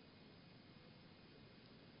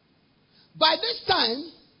 By this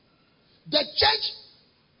time, the church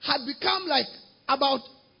had become like about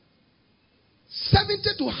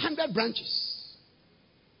 70 to 100 branches.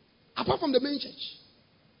 Apart from the main church.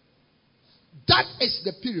 That is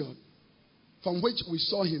the period from which we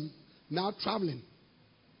saw him now traveling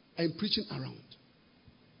and preaching around.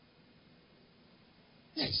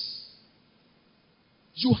 Yes.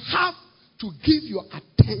 You have to give your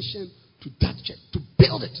attention to that church, to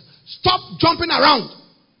build it. Stop jumping around.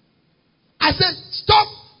 I said, stop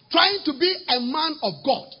trying to be a man of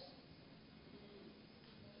God.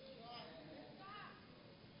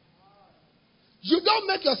 You don't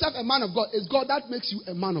make yourself a man of God. It's God that makes you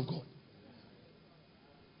a man of God.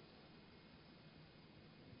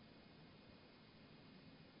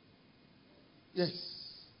 Yes.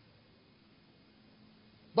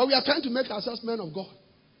 But we are trying to make ourselves men of God.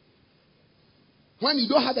 When you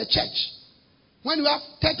don't have a church, when you have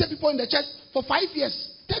 30 people in the church for 5 years,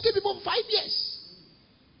 30 people for 5 years.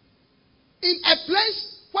 In a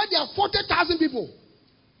place where there are 40,000 people,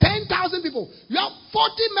 10,000 people, you have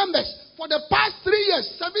 40 members for the past 3 years,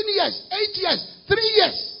 7 years, 8 years, 3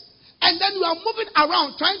 years. And then you are moving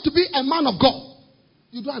around trying to be a man of God.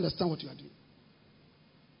 You don't understand what you are doing.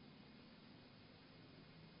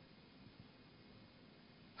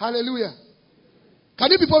 Hallelujah.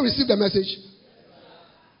 Can you people receive the message?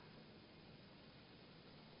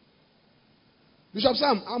 Bishop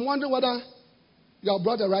Sam, I'm wondering whether you have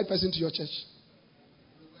brought the right person to your church.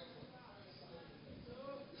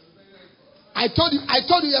 I told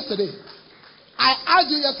you yesterday. I asked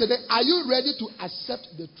you yesterday, are you ready to accept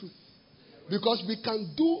the truth? Because we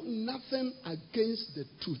can do nothing against the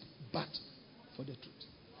truth, but for the truth.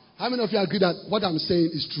 How many of you agree that what I'm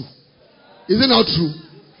saying is true? Is it not true?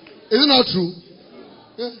 Is it not true?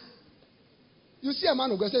 Yeah. You see a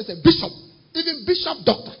man of God says a bishop, even bishop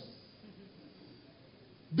doctor.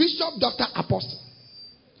 Bishop doctor apostle.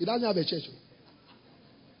 He doesn't have a church.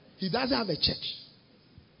 He doesn't have a church.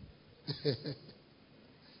 He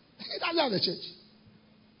doesn't have a church.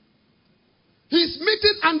 He's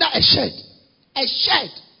meeting under a shed. A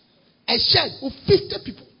shed with 50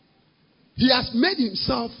 people. He has made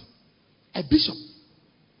himself a bishop,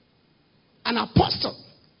 an apostle,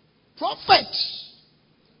 prophet,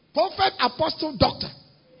 apostle, doctor.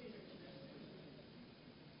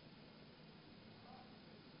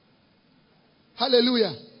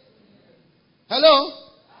 Hallelujah. Hello?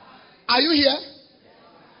 Are you here?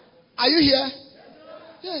 Are you here?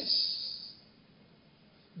 Yes.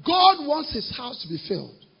 God wants his house to be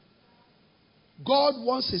filled. God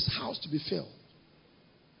wants his house to be filled.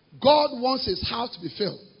 God wants his house to be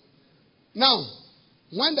filled. Now,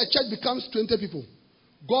 when the church becomes 20 people,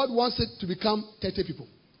 God wants it to become 30 people.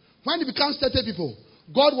 When it becomes 30 people,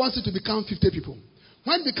 God wants it to become 50 people.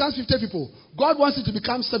 When it becomes 50 people, God wants it to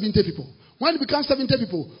become 70 people. When it becomes 70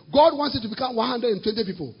 people, God wants it to become 120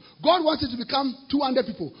 people. God wants it to become 200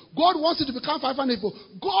 people. God wants it to become 500 people.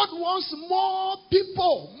 God wants more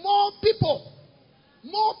people. More people.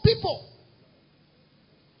 More people.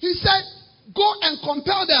 He said, go and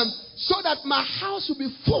compel them so that my house will be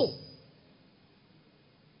full.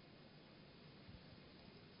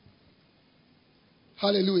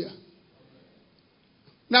 Hallelujah.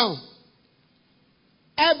 Now,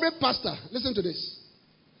 every pastor, listen to this.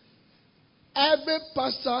 Every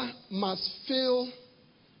pastor must fill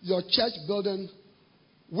your church building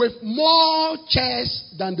with more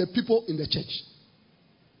chairs than the people in the church.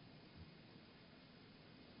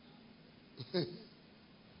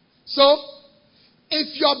 So,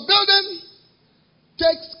 if your building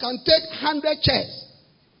can take 100 chairs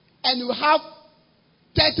and you have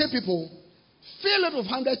 30 people, fill it with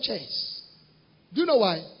 100 chairs. Do you know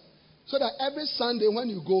why? So that every Sunday when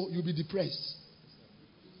you go, you'll be depressed.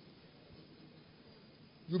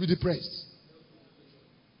 You'll be depressed.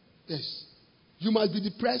 Yes. You must be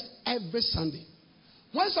depressed every Sunday.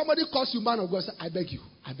 When somebody calls you man of God, say, I beg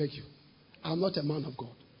you. I'm not a man of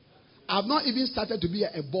God. I've not even started to be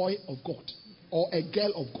a boy of God or a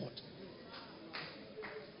girl of God.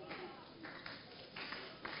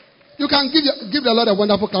 You can give the Lord a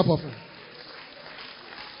wonderful clap of him.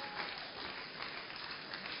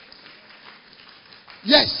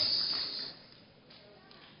 Yes.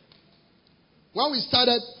 When we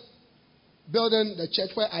started building the church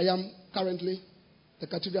where I am currently, the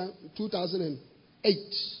cathedral, 2008.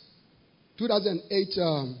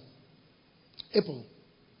 2008 April.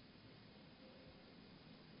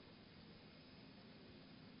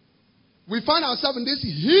 We found ourselves in this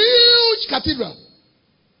huge cathedral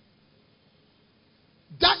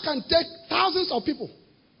that can take thousands of people.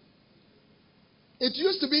 It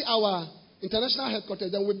used to be our international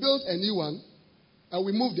headquarters. Then we built a new one and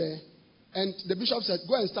we moved there. And the bishop said,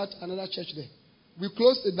 go and start another church there. We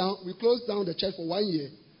closed it down. We closed down the church for 1 year.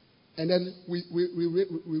 And then we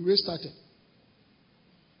restarted.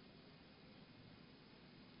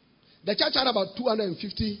 The church had about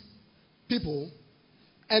 250 people.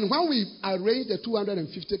 And when we arranged the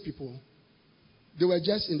 250 people, they were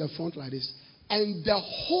just in the front like this. And the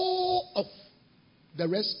whole of the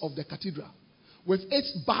rest of the cathedral, with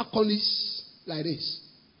its balconies like this,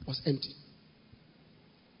 was empty.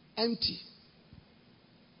 Empty.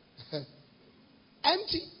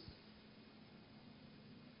 Empty.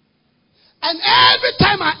 And every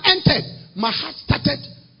time I entered, my heart started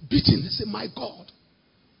beating. I said, my God,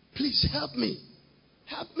 please help me.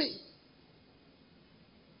 Help me.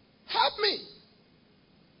 Help me.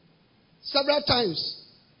 Several times,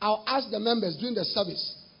 I'll ask the members during the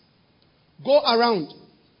service, go around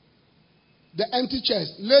the empty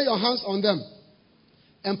chairs, lay your hands on them,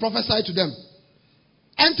 and prophesy to them.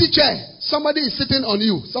 Empty chair. Somebody is sitting on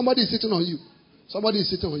you. Somebody is sitting on you. Somebody is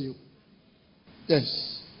sitting on you.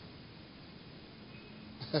 Yes.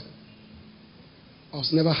 I was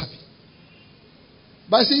never happy.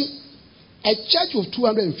 But see, a church of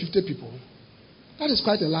 250 people, that is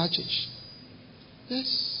quite a large church.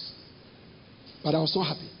 Yes. But I was not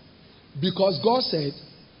happy. Because God said,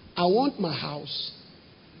 I want my house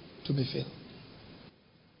to be filled.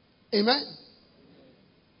 Amen.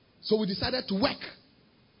 So we decided to work.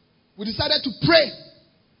 We decided to pray.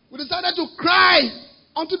 We decided to cry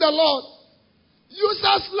unto the Lord. Use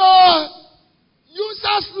us, Lord. Use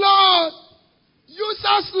us, Lord. Use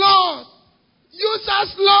us, Lord. Use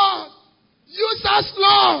us, Lord. Use us,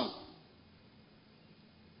 Lord.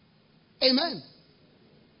 Amen.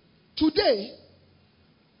 Today,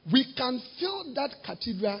 we can fill that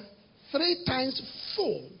cathedral 3 times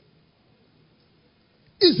full.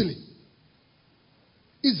 Easily.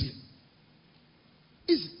 Easily.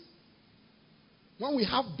 Easily. When we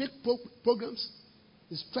have big programs,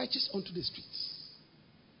 it stretches onto the streets.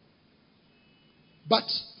 But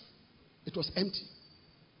it was empty.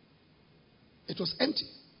 It was empty.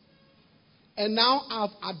 And now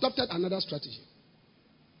I've adopted another strategy.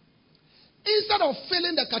 Instead of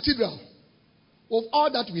filling the cathedral with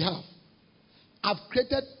all that we have, I've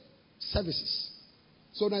created services.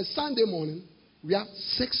 So on Sunday morning, we have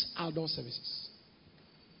 6 outdoor services.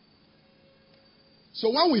 So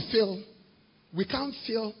when we fill, we can't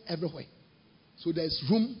fill everywhere. So there's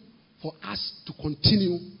room for us to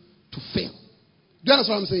continue to fill. Do you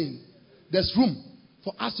understand what I'm saying? There's room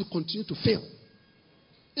for us to continue to fill.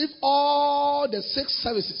 If all the 6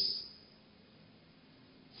 services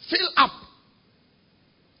fill up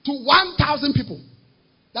to 1,000 people,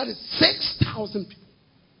 that is 6,000 people.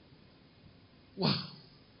 Wow.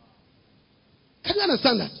 Can you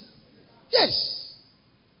understand that? Yes.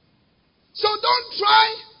 So don't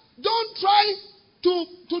try to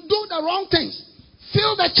do the wrong things.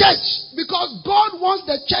 Fill the church, because God wants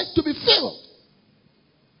the church to be filled.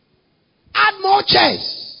 Add more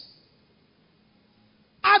chairs.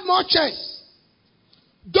 Add more chairs.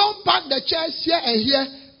 Don't pack the chairs here and here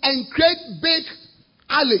and create big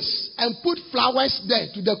alleys and put flowers there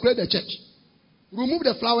to decorate the church. Remove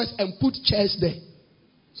the flowers and put chairs there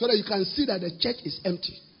so that you can see that the church is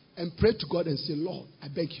empty, and pray to God and say, Lord, I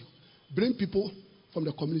beg you, bring people from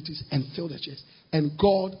the communities and fill the churches, and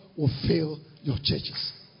God will fill your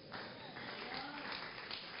churches.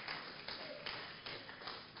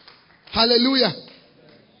 Hallelujah.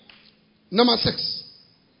 Number 6.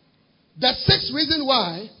 The 6th reason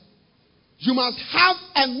why you must have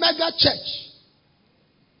a mega church.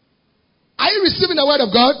 Are you receiving the word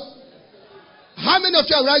of God? How many of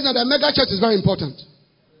you are realizing that a mega church is very important?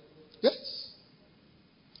 Yes.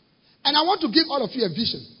 And I want to give all of you a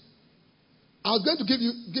vision. I was going to give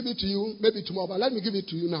it to you maybe tomorrow, but let me give it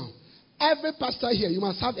to you now. Every pastor here, you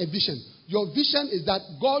must have a vision. Your vision is that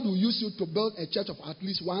God will use you to build a church of at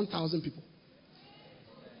least 1,000 people.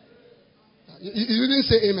 You didn't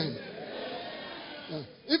say amen. Yeah.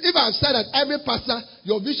 If I said that every pastor,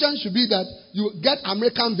 your vision should be that you get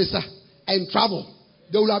American visa and travel,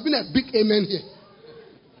 there would have been a big amen here.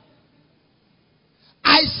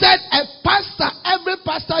 I said every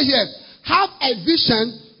pastor here, have a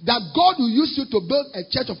vision that God will use you to build a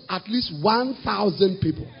church of at least 1,000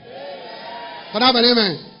 people. Can I have an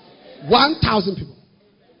amen? 1,000 people.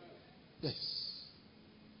 Yes.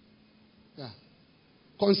 Yeah.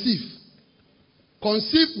 Conceive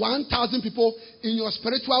 1,000 people in your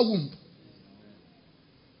spiritual womb.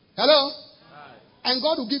 Hello? And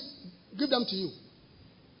God will give them to you.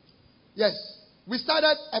 Yes. We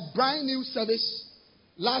started a brand new service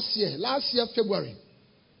last year February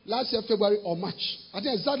or March. I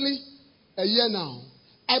think exactly a year now.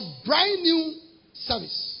 A brand new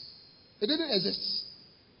service. It didn't exist.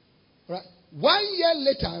 Right? 1 year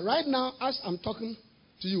later, right now, as I'm talking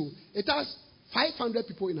to you, it has 500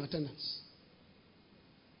 people in attendance.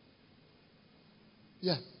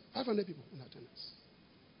 Yeah, 500 people in attendance.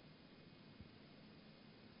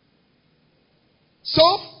 So,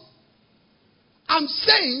 I'm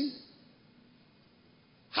saying,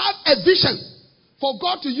 have a vision for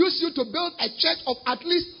God to use you to build a church of at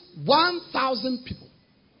least 1,000 people.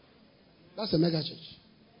 That's a mega church.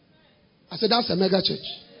 I said that's a mega church.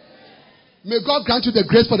 May God grant you the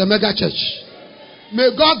grace for the mega church. May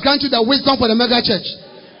God grant you the wisdom for the mega church.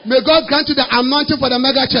 May God grant you the anointing for the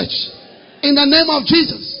mega church. In the name of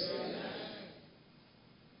Jesus.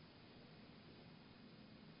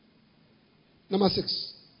 Number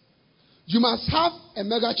 6. You must have a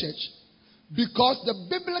mega church because the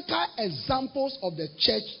biblical examples of the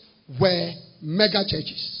church were mega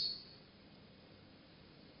churches.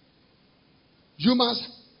 You must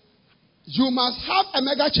have a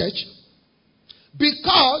mega church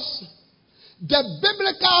because the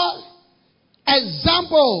biblical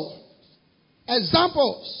examples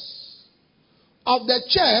of the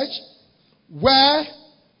church were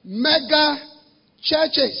mega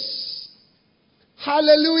churches.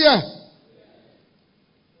 Hallelujah.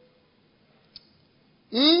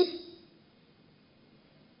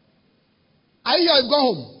 Are you here? Go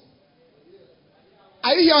home.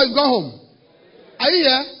 Are you here or you go home? Are you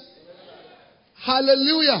here?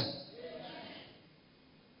 Hallelujah.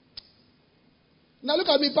 Now look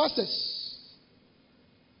at me, pastors.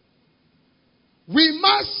 We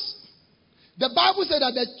must, the Bible said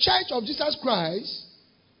that the church of Jesus Christ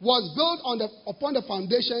was built upon the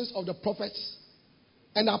foundations of the prophets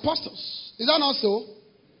and the apostles. Is that not so?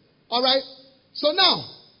 All right. So now,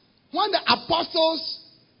 when the apostles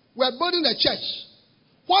were building the church,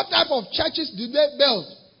 what type of churches did they build?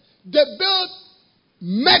 They built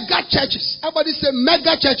mega churches. Everybody say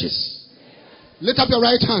mega churches. Lift up your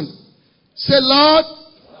right hand. Say, Lord,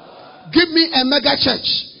 give me a mega church.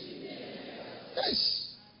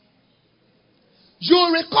 Yes.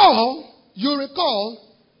 You recall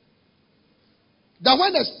that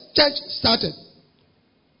when the church started,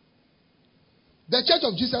 the Church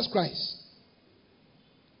of Jesus Christ,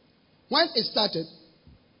 when it started,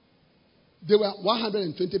 there were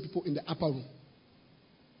 120 people in the upper room.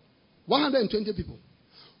 120 people.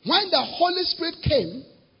 When the Holy Spirit came,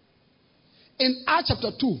 in Acts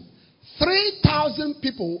chapter 2, 3,000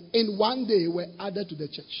 people in one day were added to the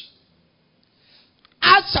church.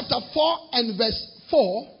 Acts chapter 4 and verse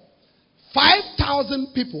 4,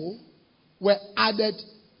 5,000 people were added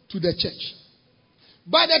to the church.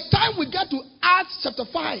 By the time we get to Acts chapter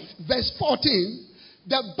 5, verse 14,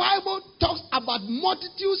 the Bible talks about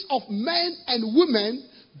multitudes of men and women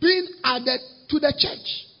being added to the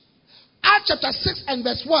church. Acts chapter 6 and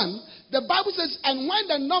verse 1, the Bible says, and when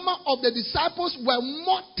the number of the disciples were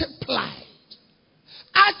multiplied.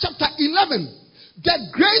 Acts chapter 11, the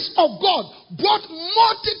grace of God brought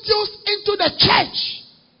multitudes into the church.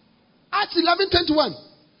 Acts 11:21.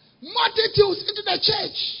 Multitudes into the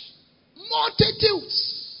church.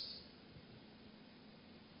 Multitudes.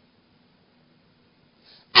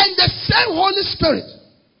 And the same Holy Spirit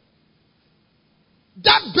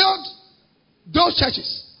that built those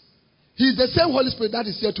churches, He is the same Holy Spirit that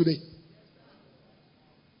is here today.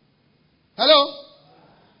 Hello?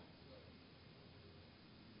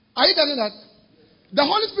 Are you getting that? The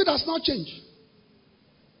Holy Spirit has not changed.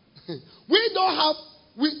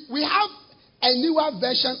 We have a newer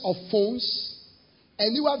version of phones, a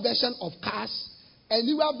newer version of cars, a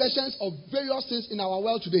newer versions of various things in our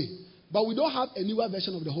world today. But we don't have a newer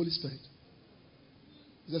version of the Holy Spirit.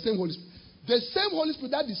 It's the same Holy Spirit. The same Holy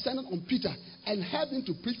Spirit that descended on Peter and helped him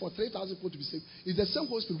to preach for 3,000 people to be saved is the same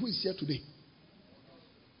Holy Spirit who is here today.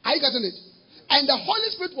 Are you getting it? And the Holy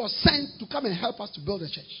Spirit was sent to come and help us to build a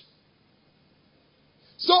church.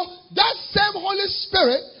 So that same Holy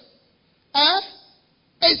Spirit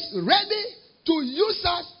is ready to use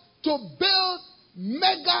us to build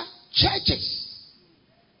mega churches.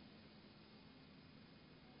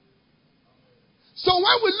 So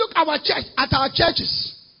when we look at our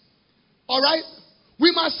churches, all right,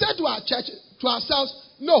 we must say to ourselves,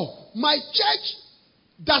 no, my church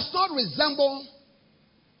does not resemble.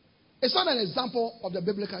 It's not an example of the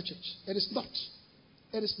biblical church. It is not.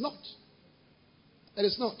 It is not. It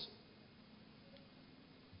is not.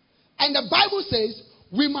 And the Bible says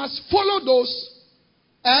we must follow those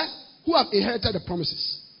who have inherited the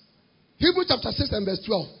promises. Hebrews chapter 6 and verse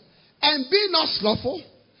 12. And be not slothful,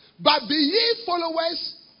 but be ye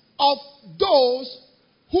followers of those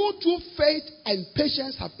who through faith and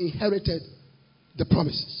patience have inherited the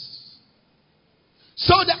promises.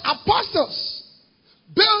 So the apostles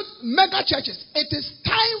build mega churches. It is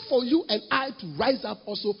time for you and I to rise up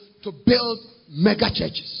also to build mega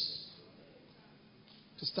churches.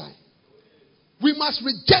 It's time. We must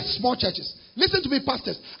reject small churches. Listen to me,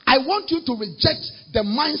 pastors. I want you to reject the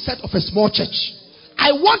mindset of a small church.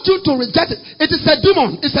 I want you to reject it. It is a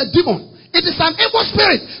demon. It's a demon. It is an evil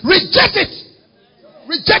spirit. Reject it.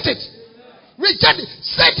 Reject it. Reject it.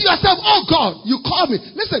 Say to yourself, oh God, you called me.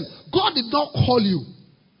 Listen, God did not call you.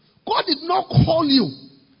 God did not call you.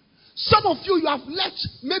 Some of you have left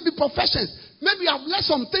maybe professions. Maybe you have left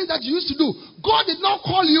some things that you used to do. God did not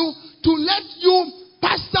call you to let you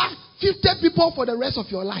pastor 50 people for the rest of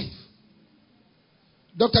your life.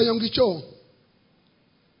 Dr. Yonggi Cho,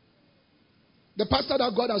 the pastor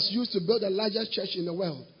that God has used to build the largest church in the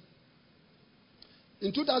world.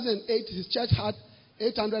 In 2008, his church had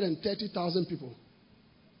 830,000 people.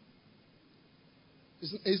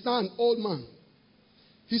 He's now an old man.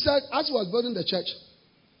 He said, as he was building the church,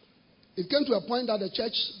 it came to a point that the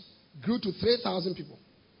church grew to 3,000 people.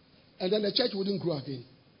 And then the church wouldn't grow again.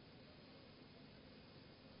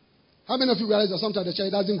 How many of you realize that sometimes the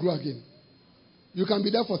church doesn't grow again? You can be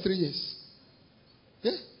there for 3 years.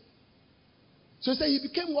 Yeah? So he said he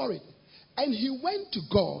became worried. And he went to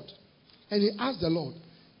God and he asked the Lord,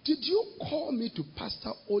 did you call me to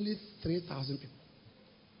pastor only 3,000 people?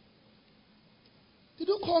 He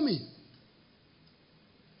don't call me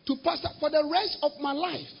to pastor for the rest of my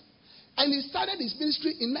life. And he started his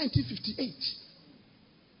ministry in 1958.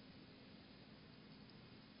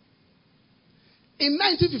 In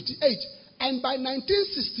 1958, and by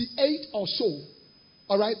 1968 or so,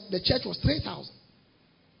 all right, the church was 3,000.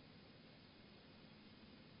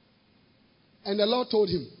 And the Lord told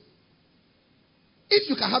him, if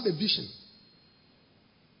you can have a vision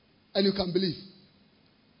and you can believe,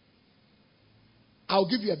 I'll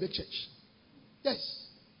give you a big church. Yes.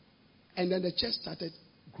 And then the church started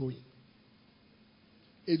growing.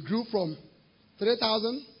 It grew from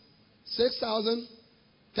 3,000, 6,000,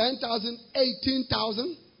 10,000,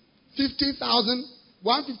 18,000, 50,000,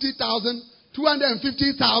 150,000,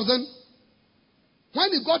 250,000.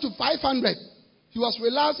 When he got to 500, he was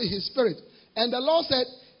relaxed in his spirit. And the Lord said,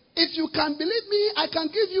 if you can believe me, I can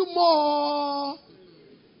give you more.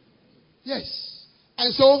 Yes.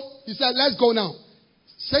 And so he said, let's go now.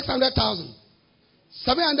 600,000,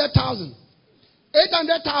 700,000,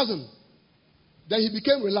 800,000. Then he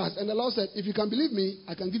became relaxed. And the Lord said, if you can believe me,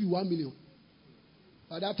 I can give you 1 million.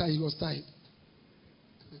 By that time, he was tired.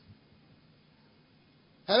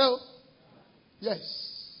 Hello? Yes.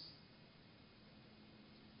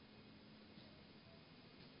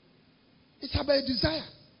 It's about a desire.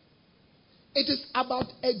 It is about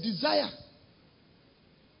a desire.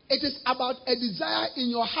 It is about a desire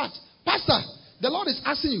in your heart. Pastor, the Lord is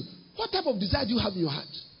asking you, what type of desire do you have in your heart?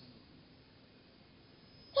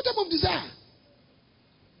 What type of desire?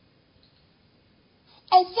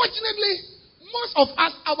 Unfortunately, most of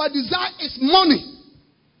us, our desire is money.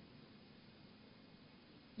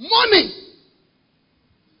 Money.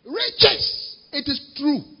 Riches. It is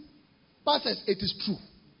true. Pastors, it is true.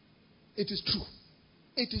 It is true.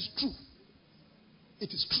 It is true. It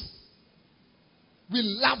is true. We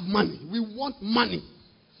love money. We want money.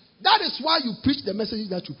 That is why you preach the messages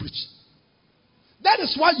that you preach. That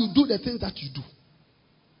is why you do the things that you do.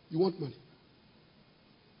 You want money.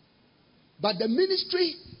 But the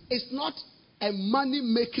ministry is not a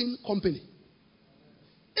money-making company.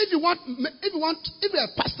 If you're a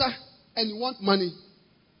pastor and you want money,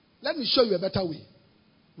 let me show you a better way.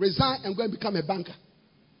 Resign and go and become a banker.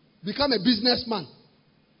 Become a businessman.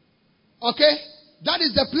 Okay? That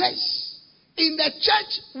is the place. In the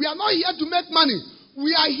church, we are not here to make money.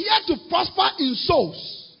 We are here to prosper in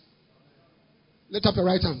souls. Lift up your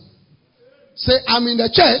right hand. Say, I'm in the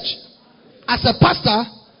church as a pastor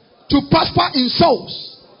to prosper in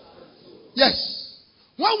souls. Yes.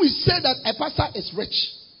 When we say that a pastor is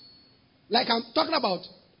rich, like I'm talking about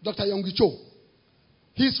Dr. Yonggi Cho,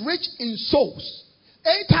 he's rich in souls.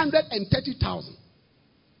 830,000.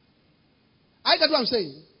 I get what I'm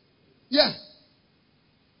saying? Yeah.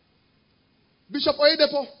 Bishop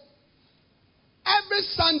Oyedepo, every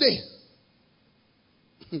Sunday,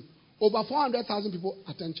 over 400,000 people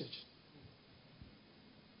attend church.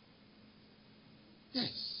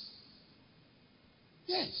 Yes.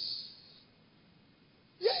 Yes.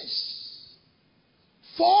 Yes.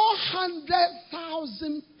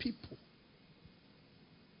 400,000 people.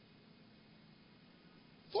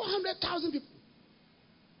 400,000 people.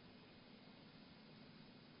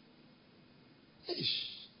 Ish.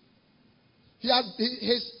 He had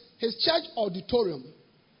his church auditorium.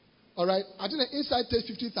 All right. I think the inside takes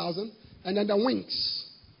 50,000, and then the wings.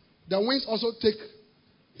 The wings also take,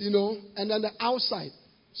 and then the outside.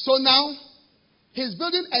 So now, he's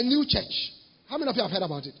building a new church. How many of you have heard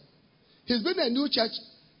about it? He's building a new church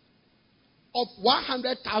of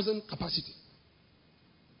 100,000 capacity.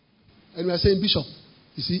 And we are saying, Bishop,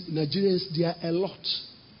 you see, Nigerians, they are a lot.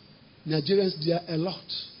 Nigerians, they are a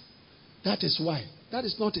lot. That is why. That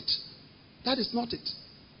is not it. That is not it.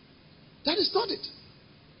 That is not it.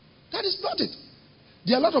 That is not it.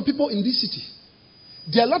 There are a lot of people in this city.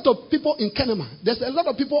 There are a lot of people in Kenema. There's a lot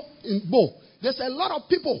of people in Bo. There's a lot of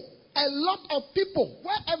people. A lot of people.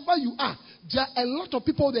 Wherever you are, there are a lot of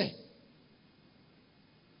people there.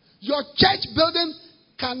 Your church building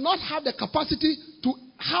cannot have the capacity to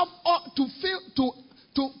have to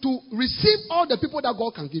receive all the people that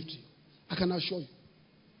God can give to you. I can assure you.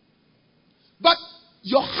 But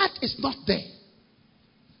your heart is not there.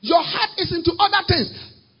 Your heart is into other things.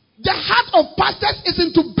 The heart of pastors is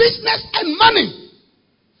into business and money.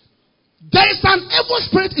 There is an evil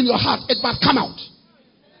spirit in your heart. It must come out.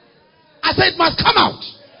 I said it must come out.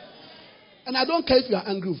 And I don't care if you are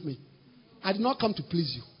angry with me. I did not come to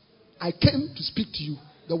please you. I came to speak to you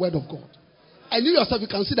the word of God. And you yourself, you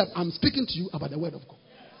can see that I'm speaking to you about the word of God.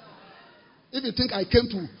 If you think I came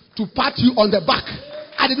to pat you on the back,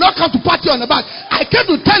 I did not come to pat you on the back. I came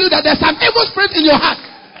to tell you that there's an evil spirit in your heart.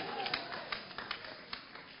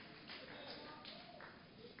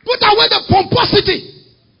 Put away the pomposity.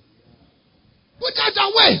 Put that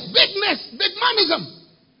away. Bigness, big manism.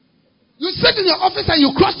 You sit in your office and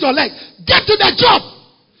you cross your leg. Get to the job.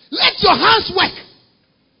 Let your hands work.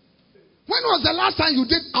 When was the last time you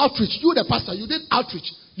did outreach? You, the pastor, you did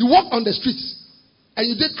outreach. You walked on the streets and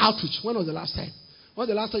you did outreach. When was the last time? When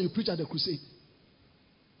was the last time you preached at the crusade?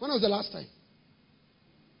 When was the last time?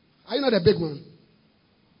 Are you not a big man?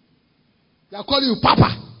 They are calling you Papa.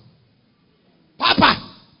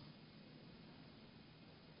 Papa.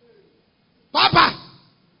 Papa.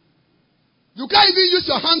 You can't even use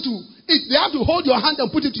your hand to eat. They have to hold your hand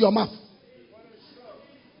and put it to your mouth.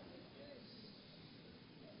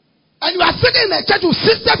 And you are sitting in a church with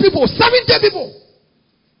 60 people, 70 people.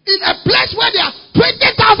 In a place where there are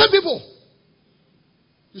 20,000 people.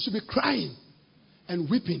 You should be crying and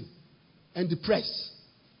weeping and depressed.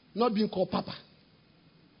 Not being called Papa.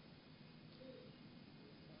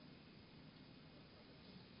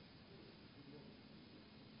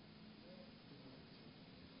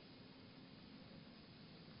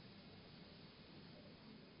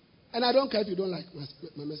 And I don't care if you don't like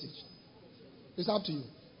my message. It's up to you.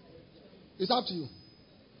 It's up to you.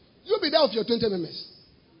 You be there with your 20 members.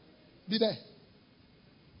 Be there.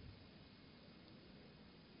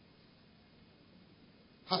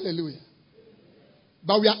 Hallelujah.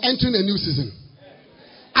 But we are entering a new season.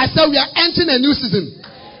 I said we are entering a new season.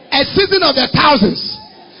 A season of the thousands.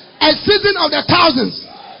 A season of the thousands.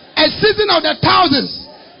 A season of the thousands.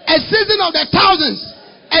 A season of the thousands.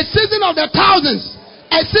 A season of the thousands.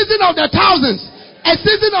 A season of the thousands. A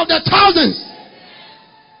season of the thousands.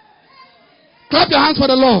 Clap your hands for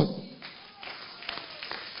the Lord.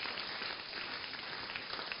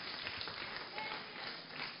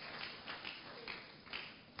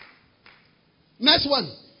 Next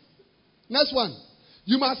one. Next one.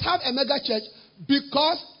 You must have a mega church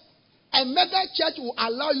because a mega church will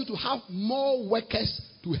allow you to have more workers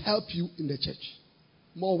to help you in the church.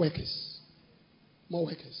 More workers. More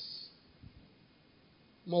workers.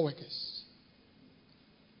 More workers.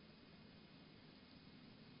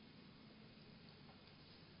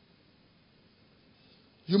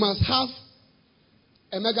 You must have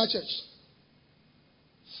a mega church.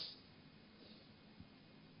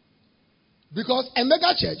 Because a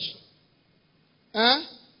mega church,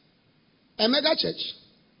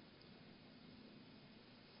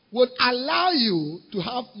 would allow you to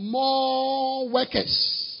have more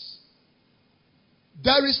workers.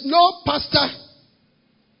 There is no pastor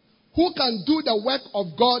who can do the work of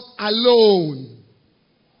God alone.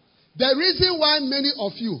 The reason why many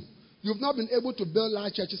of you've not been able to build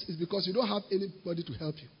large churches is because you don't have anybody to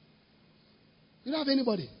help you. You don't have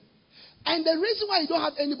anybody. And the reason why you don't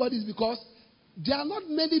have anybody is because there are not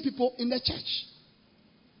many people in the church.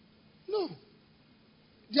 No.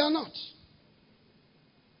 They are not.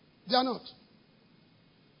 They are not.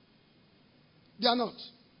 They are not.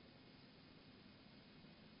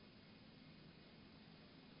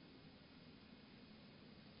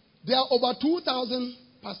 There are over 2,000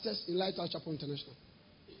 pastors in Lighthouse Chapel International.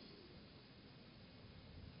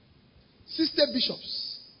 60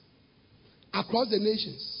 bishops across the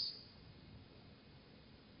nations.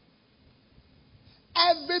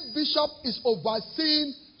 Every bishop is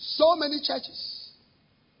overseeing so many churches.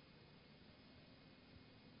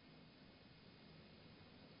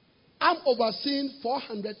 I'm overseeing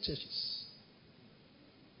 400 churches.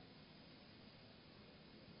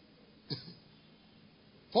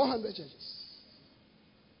 400 churches.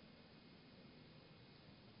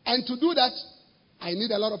 And to do that, I need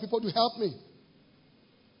a lot of people to help me.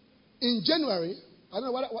 In January, I don't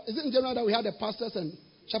know what is it in January that we had a pastors and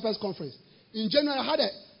shepherds conference. In January,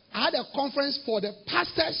 I had a conference for the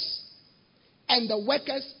pastors and the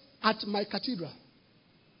workers at my cathedral.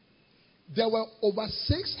 There were over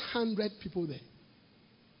 600 people there.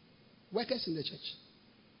 Workers in the church.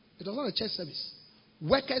 It was not a church service.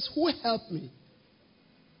 Workers who helped me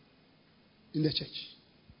in the church.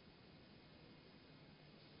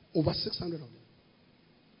 Over 600 of them.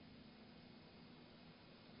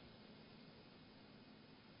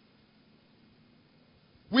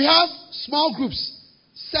 We have small groups,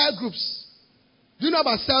 cell groups. Do you know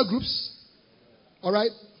about cell groups? All right.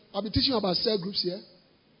 I'll be teaching you about cell groups here.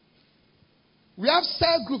 We have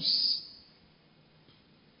cell groups.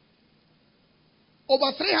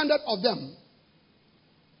 Over 300 of them.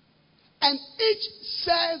 And each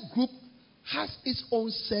cell group has its own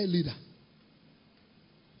cell leader.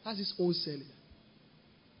 Has its own cell leader.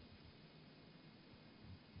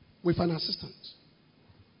 With an assistant.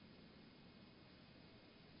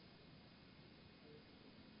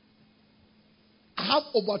 I have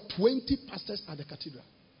over 20 pastors at the cathedral.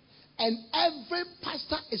 And every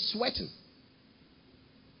pastor is sweating.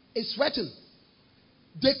 Is sweating.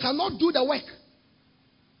 They cannot do the work.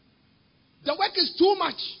 The work is too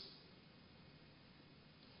much.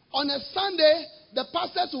 On a Sunday, the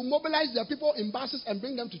pastors will mobilize their people in buses and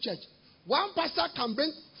bring them to church. One pastor can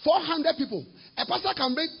bring 400 people. A pastor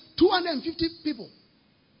can bring 250 people.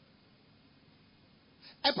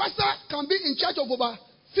 A pastor can be in charge of over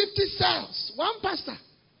 50 cells. One pastor.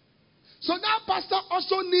 So that pastor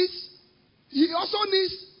also needs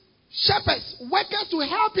shepherds, workers to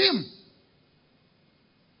help him.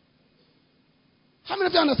 How many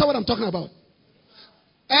of you understand what I'm talking about?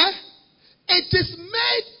 It is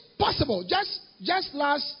made possible. Just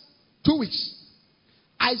last 2 weeks,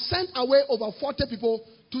 I sent away over 40 people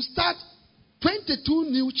to start 22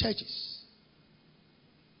 new churches.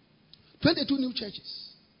 22 new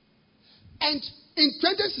churches. And in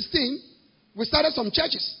 2016, we started some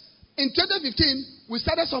churches. In 2015, we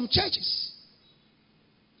started some churches.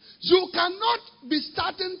 You cannot be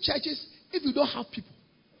starting churches if you don't have people.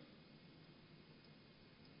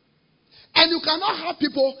 And you cannot have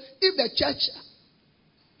people if the church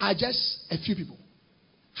are just a few people.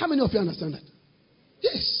 How many of you understand that?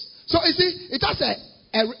 Yes. So you see, it has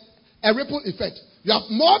a ripple effect. You have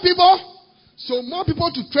more people, so more people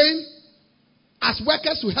to train as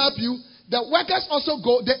workers to help you. The workers also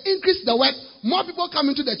go, they increase the work. More people come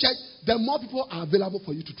into the church, then more people are available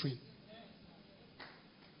for you to train.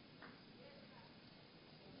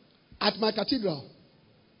 At my cathedral,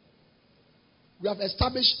 we have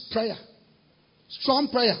established prayer. Strong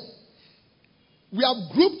prayer. We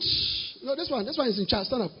have grouped. No, this one is in charge.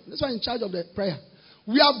 Stand up. This one is in charge of the prayer.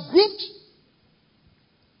 We have grouped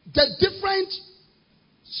the different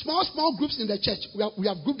small groups in the church. We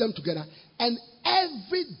have grouped them together. And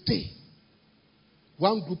every day,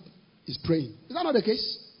 one group is praying. Is that not the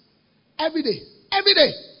case? Every day. Every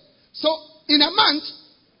day. So, in a month,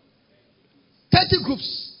 30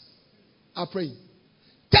 groups are praying.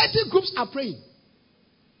 30 groups are praying.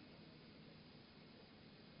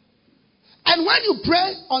 And when you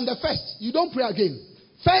pray on the 1st, you don't pray again.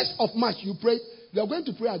 1st of March, you pray. You are going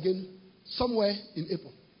to pray again somewhere in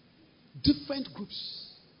April. Different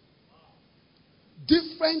groups.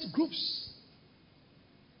 Different groups.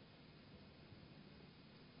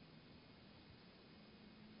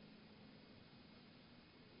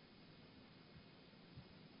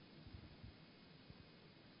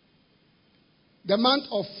 The month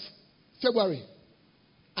of February,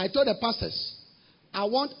 I told the pastors, I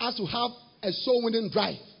want us to have a soul winning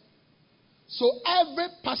drive. So every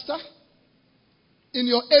pastor in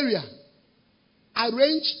your area,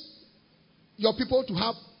 arrange your people to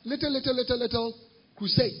have little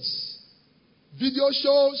crusades. Video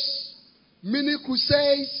shows, mini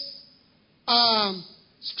crusades,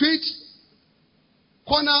 street,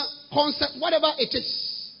 corner, concert, whatever it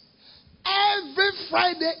is. Every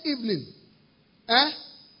Friday evening.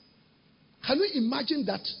 Can you imagine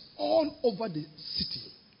that all over the city,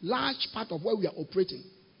 large part of where we are operating,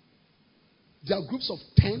 there are groups of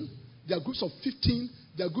 10, there are groups of 15,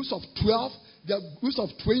 there are groups of 12, there are groups of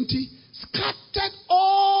 20, scattered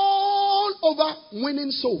all over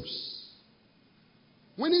winning souls.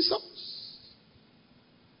 Winning souls.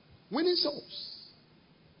 Winning souls.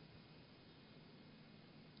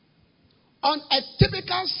 On a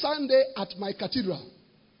typical Sunday at my cathedral,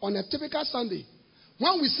 on a typical Sunday,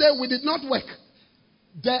 when we say we did not work,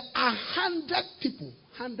 there are 100 people,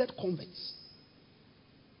 100 converts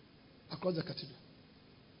across the cathedral.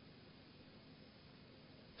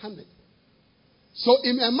 100. So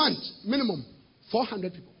in a month, minimum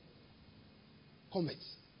 400 people,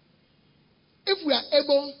 converts. If we are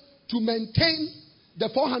able to maintain the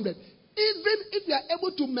 400, even if we are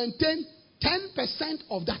able to maintain 10%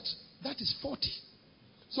 of that, that is 40.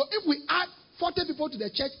 So if we add 40 people to the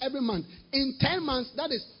church every month, in 10 months,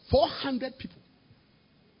 that is 400 people.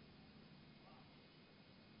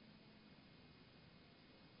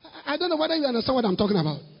 I don't know whether you understand what I'm talking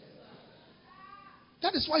about.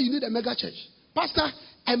 That is why you need a mega church. Pastor,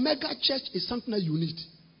 a mega church is something that you need.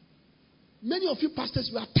 Many of you pastors,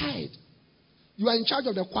 you are tired. You are in charge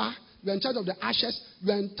of the choir. You are in charge of the ashes.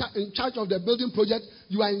 You are in charge of the building project.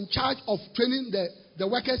 You are in charge of training the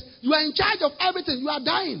workers. You are in charge of everything. You are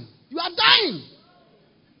dying. You are dying.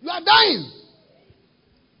 You are dying.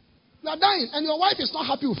 You are dying. And your wife is not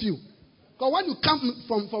happy with you. Because when you come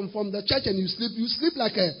from the church and you sleep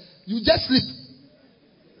like you just sleep.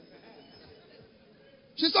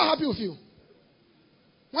 She's not happy with you.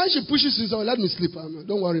 When she pushes you, she says, let me sleep.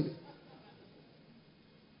 Don't worry me.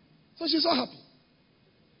 So she's not happy.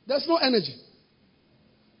 There's no energy.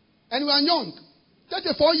 And we are young.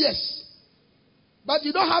 34 years. but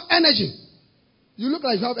you don't have energy. You look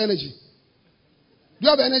like you have energy. Do you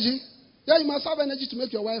have energy? Yeah, you must have energy to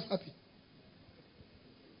make your wife happy.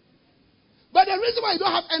 But the reason why you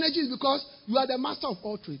don't have energy is because you are the master of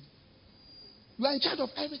all trade. You are in charge of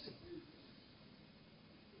everything.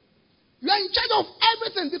 You are in charge of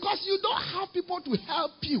everything because you don't have people to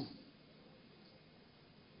help you.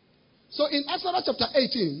 So in Exodus chapter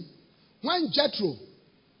 18, when Jethro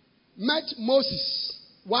met Moses,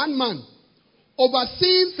 one man,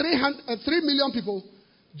 overseeing 3 million people,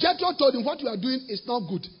 Jethro told him, what you are doing is not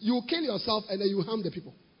good. You will kill yourself and then you harm the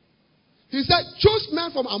people. He said, choose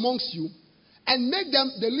men from amongst you and make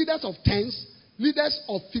them the leaders of tens, leaders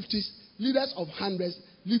of 50s, leaders of hundreds,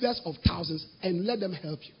 leaders of thousands, and let them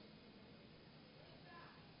help you.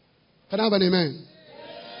 Can I have an amen?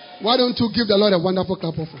 Why don't you give the Lord a wonderful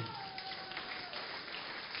clap of hands?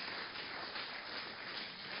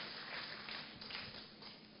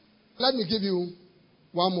 Let me give you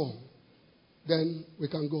one more. Then we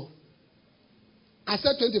can go. I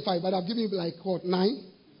said 25, but I've given you like what?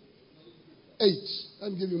 9? 8.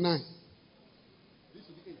 Let me give you 9.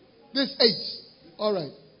 This 8. All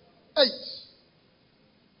right. 8.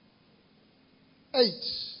 8.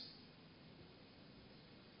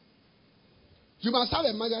 You must have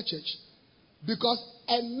a mega church because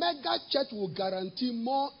a mega church will guarantee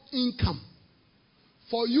more income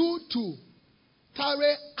for you to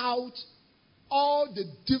carry out all the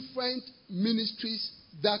different ministries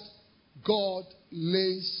that God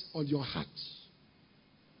lays on your heart.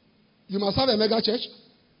 You must have a mega church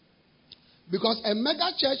because a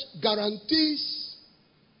mega church guarantees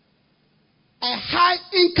a high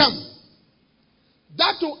income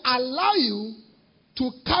that will allow you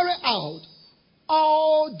to carry out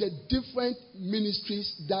all the different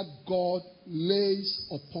ministries that God lays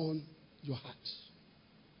upon your heart.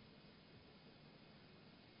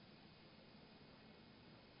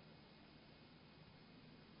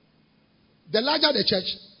 The larger the church,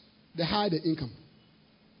 the higher the income.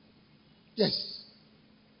 Yes.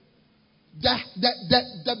 The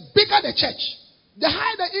bigger the church, the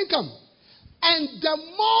higher the income. And the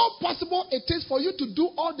more possible it is for you to do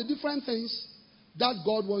all the different things that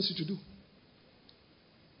God wants you to do.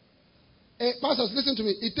 Pastors, listen to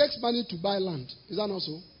me. It takes money to buy land. Is that not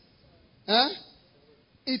so?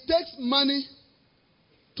 It takes money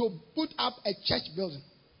to put up a church building.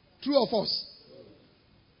 True or false?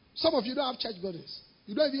 Some of you don't have church buildings.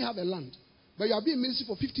 You don't even have a land. But you have been in ministry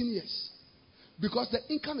for 15 years. Because the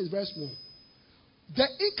income is very small. The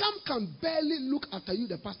income can barely look after you,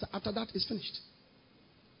 the pastor, after that is finished.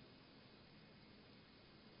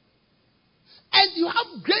 And you have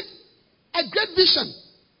a great vision.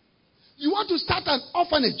 You want to start an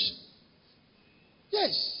orphanage.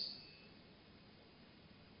 Yes.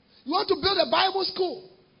 You want to build a Bible school.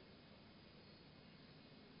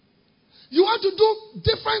 You want to do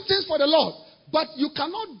different things for the Lord. But you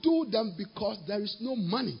cannot do them because there is no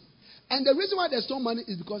money. And the reason why there's no money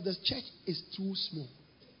is because the church is too small.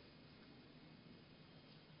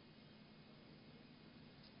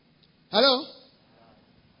 Hello?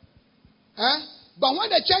 But when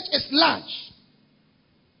the church is large,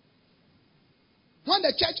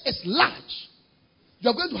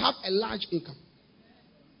 you're going to have a large income.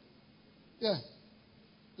 Yeah.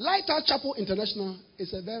 Lighthouse Chapel International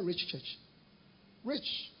is a very rich church.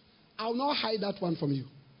 Rich. I'll not hide that one from you.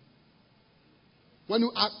 When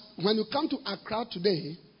you come to Accra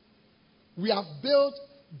today, we have built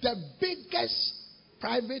the biggest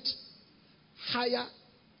private higher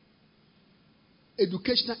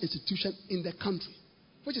educational institution in the country,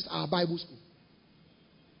 which is our Bible school.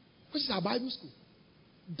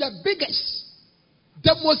 The biggest,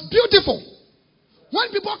 the most beautiful. When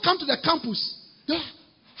people come to the campus, did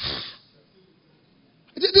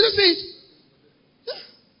you see it? Yeah.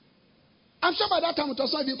 I'm sure by that time it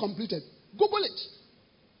was not even completed. Google it.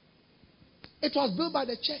 It was built by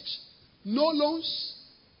the church. No loans,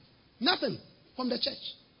 nothing from the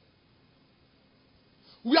church.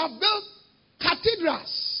 We have built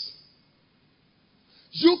cathedrals.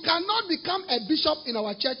 You cannot become a bishop in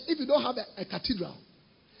our church if you don't have a cathedral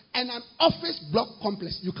and an office block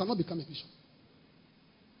complex. You cannot become a bishop.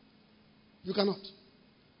 You cannot.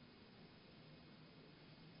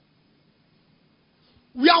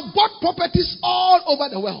 We have bought properties all over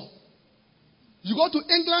the world. You go to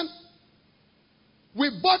England, we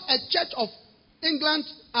bought a Church of England,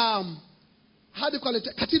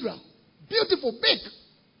 cathedral. Beautiful, big.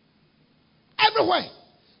 Everywhere.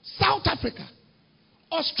 South Africa,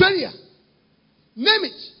 Australia, name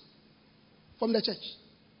it. From the church.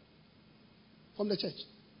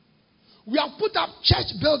 We have put up church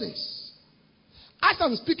buildings. As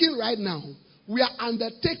I'm speaking right now, We are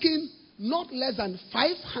undertaking not less than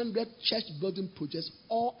 500 church building projects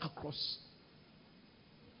all across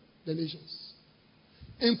the nations,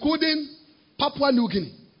 including Papua New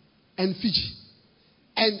Guinea and Fiji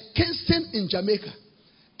and Kingston in Jamaica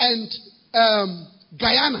and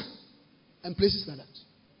Guyana and places like that.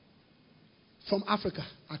 From Africa,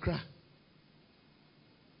 Accra.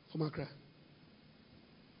 From Accra.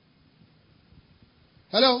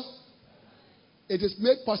 Hello? It is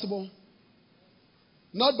made possible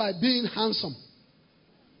not by being handsome,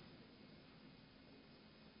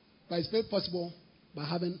 but it's made possible by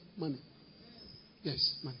having money.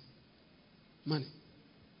 Yes, money. Money.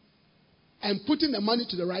 And putting the money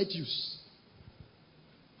to the right use.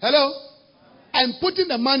 Hello? And putting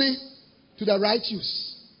the money to the right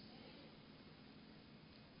use.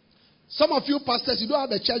 Some of you pastors, you don't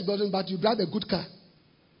have a church building, but you drive a good car.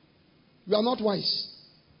 You are not wise.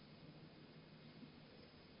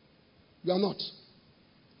 You are not.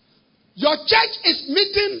 Your church is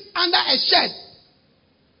meeting under a shed.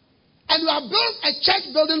 And you have built a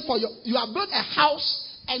church building for you have built a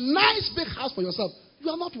house, a nice big house for yourself. You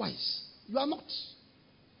are not wise. You are not.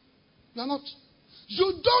 You are not.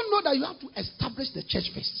 You don't know that you have to establish the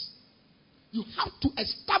church first. You have to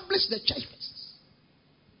establish the church first.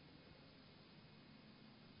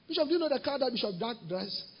 Bishop, do you know the car that Bishop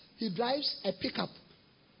drives? He drives a pickup.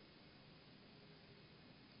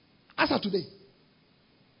 As of today,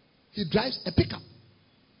 he drives a pickup.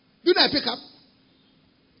 Do you know a pickup?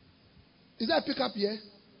 Is there a pickup here?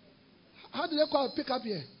 How do they call a pickup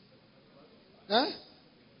here? Huh?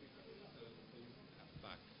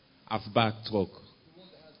 Half-back truck.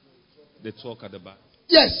 The truck at the back.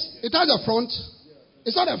 Yes, it has a front.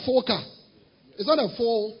 It's not a full car. It's not a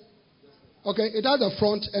full. Okay, it has a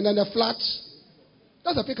front and then a flat.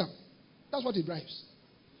 That's a pickup. That's what he drives.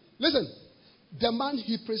 Listen, the man,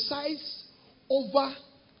 he presides over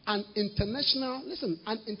an international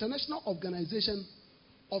organization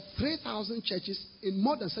of 3,000 churches in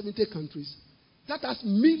more than 70 countries that has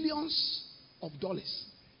millions of dollars.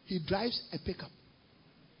 He drives a pickup.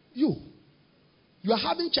 You are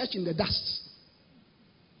having church in the dust.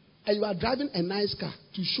 And you are driving a nice car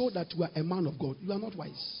to show that you are a man of God. You are not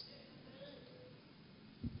wise.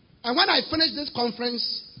 And when I finish this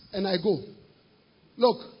conference and I go,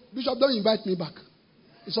 look, Bishop, don't invite me back.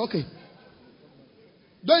 It's okay.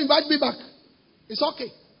 Don't invite me back. It's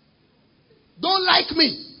okay. Don't like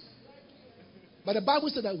me. But the Bible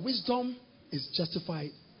said that wisdom is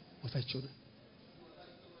justified with her children.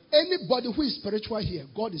 Anybody who is spiritual here,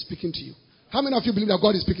 God is speaking to you. How many of you believe that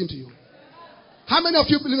God is speaking to you? How many of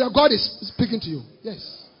you believe that God is speaking to you?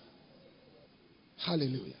 Yes.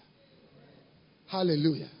 Hallelujah.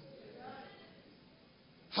 Hallelujah.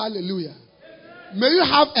 Hallelujah. May you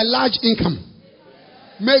have a large income.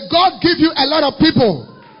 May God give you a lot of people.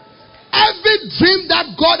 Every dream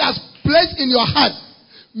that God has placed in your heart,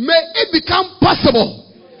 may it become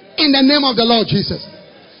possible in the name of the Lord Jesus.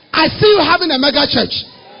 I see you having a mega church.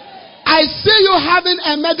 I see you having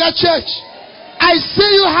a mega church. I see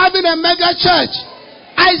you having a mega church.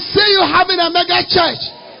 I see you having a mega church.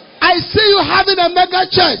 I see you having a mega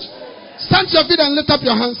church. Stand to your feet and lift up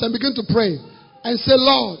your hands and begin to pray. And say,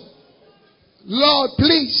 Lord, Lord,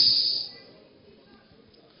 please.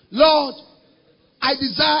 Lord, I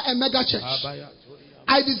desire a mega church.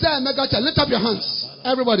 I desire a mega church. Lift up your hands,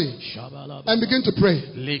 everybody, and begin to pray.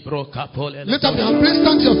 Lift up your hands. Please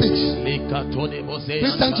stand to your feet.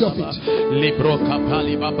 Please stand to your feet.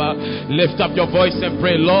 Lift up your voice and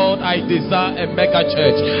pray. Lord, I desire a mega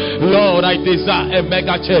church. Lord, I desire a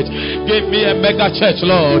mega church. Give me a mega church,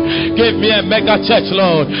 Lord. Give me a mega church,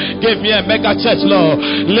 Lord. Give me a mega church, Lord.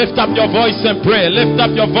 Lift up your voice and pray. Lift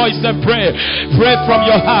up your voice and pray. Pray from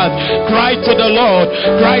your heart. Cry to the Lord.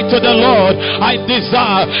 Cry to the Lord. I desire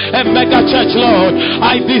a mega church, Lord.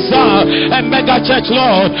 I desire a mega church,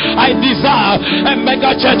 Lord. I desire a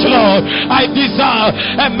mega church, Lord. I desire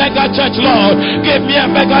a mega church, Lord. Give me a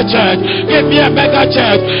mega church. Give me a mega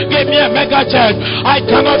church. Give me a mega church. I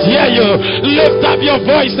cannot hear you. Lift up your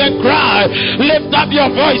voice and cry. Lift up your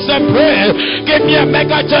voice and pray. Give me a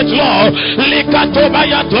mega church, Lord.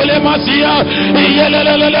 Likatobaya tolemasia.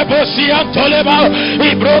 Iyelelele bosia tolema.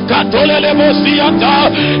 Ibroka tolele bosia ta.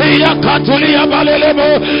 Iyakatulia balele.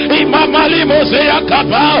 Imamali Mosea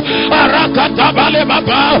Kapa, Arakataba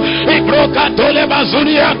Baba, Ibrokatole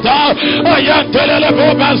Bazuriata, Ayantele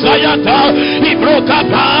Boba Zayata,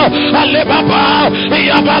 Ibrokapa, Alebaba,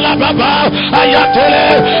 Yabala Baba, Ayatole,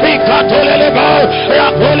 Ikatole Lebo,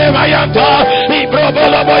 Rapole Mayanta,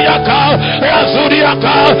 Ibrobolo Boyaka,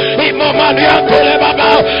 Razuriaka, Imomaniatole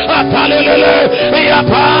Baba, Apalele,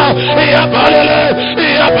 Yapa, Yapalele,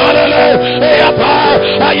 Yapalele, Yapa,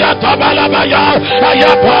 Ayatabala Baya,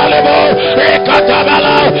 Ayapalebo,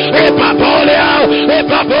 Ekatabala, Epabolea,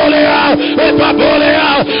 Epabolea, Epabolea,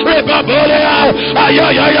 Epabolea,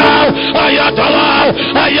 Ayaya, Ayatala,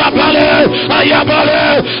 Ayabale, Ayabale,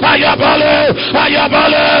 Ayabale,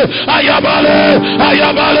 Ayabale, Ayabale,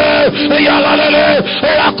 Ayabale, Yalalele,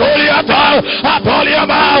 Akoliata,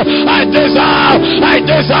 Apoliaba, I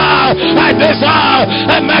desire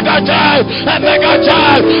a mega child, a mega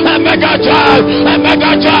child, a mega child, a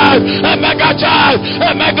mega child, a mega child,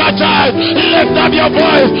 a mega child. Lift up your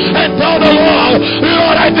voice and tell the Lord,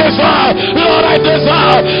 Lord, I desire, Lord, I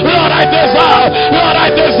desire, Lord, I desire, Lord, I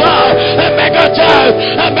desire a mega child,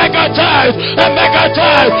 a mega child, a mega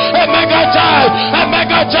child, a mega child, a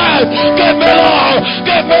mega child. Give me Lord,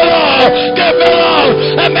 give me Lord, give me Lord,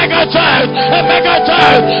 a mega child, a mega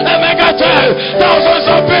child, a mega child. Thousands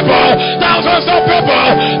of people, thousands of people,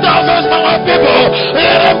 thousands of people.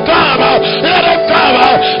 Let them come, let them come,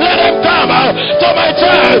 let them come to my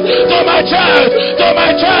child, to my child, to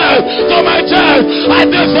my child, to my child.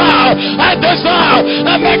 I desire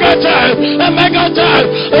a mega child, a mega child.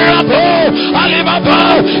 Rapo,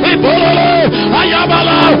 Alibaba, Ipololo,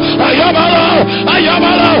 Ayabala, Ayabala,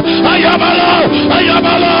 Ayabala, Ayabala,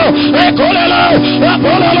 Ayabala, Ekolelo,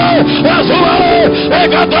 Apololo, Azualo,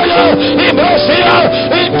 Egatoyo, Ibrosia,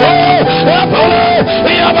 Ito, Apollo,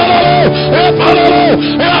 Yabalo, Apollo,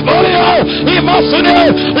 Abolio, Imosune,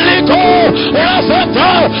 Liko,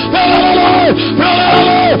 Rasata, Pelalo,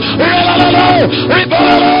 Pelalo, Relalo,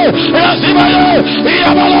 Ribolo, Rasimayo,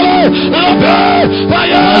 Yabalo, Lope,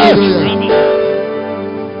 Fire.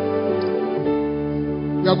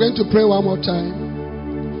 We are going to pray one more time.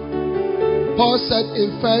 Paul said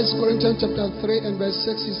in 1 Corinthians chapter 3 and verse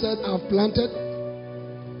 6, he said, I have planted,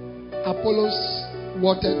 Apollos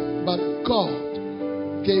watered, but God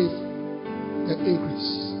gave the increase.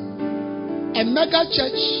 A mega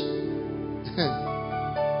church,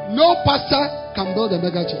 no pastor can build a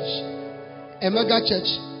mega church. A mega church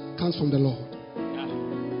comes from the Lord.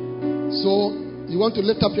 So you want to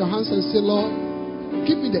lift up your hands and say, Lord,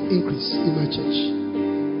 give me the increase in my church.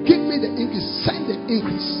 Give me the increase. Send the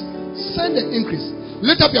increase. Send the increase.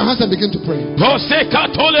 Lift up your hands and begin to pray. Jose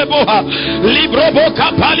Katoleboha, Librobo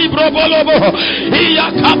Kapalibrobo, Iya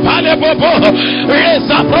Kapalebobo,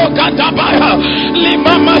 Reza Brokatabaya,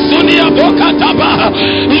 Limama Sunia Bokataba,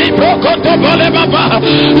 Librokotobolebaba.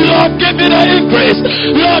 Lord, give me the increase.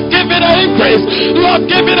 Lord, give me the increase. Lord,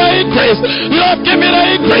 give me the increase. Lord, give me the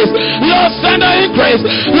increase. Lord, send the increase.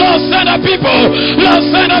 Lord, send the people. Lord,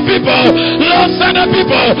 send the people. Lord, send the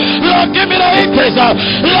people. Lord, give me the increase.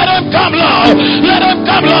 Let them come, Lord. Let them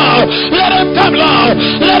come, Lord. Let them come, Lord.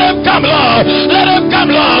 Let them come, Lord. Let them come,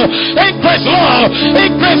 Lord. Increase, Lord.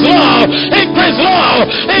 Increase, Lord. Increase, Lord.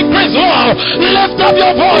 Increase, Lord. Lift up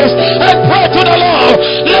your voice and pray to the Lord.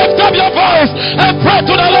 Lift up your voice and pray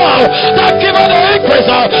to the Lord. That give me the increase.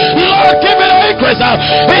 Lord, give me the increase.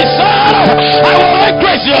 He said, I will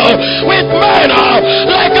increase you with men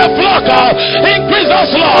like a flock. Increase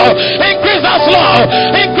us, Lord. Increase us, Lord.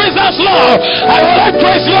 Increase us, Lord. I will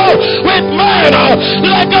increase you with men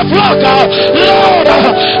like a flock. Lord,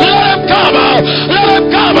 let them come. Let them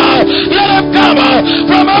come. Let them come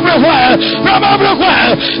from everywhere. From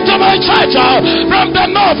everywhere to my church. From the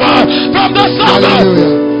north. From the south.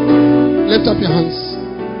 Hallelujah. Lift up your hands.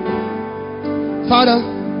 Father,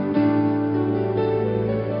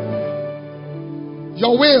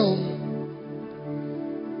 your will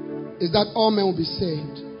is that all men will be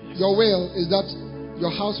saved. Your will is that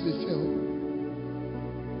your house be filled.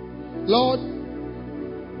 Lord,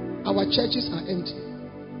 our churches are empty.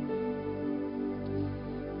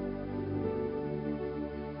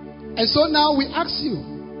 And so now we ask you,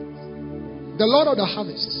 the Lord of the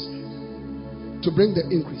harvest, to bring the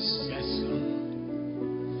increase. Yes.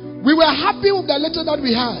 We were happy with the little that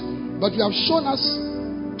we had, but you have shown us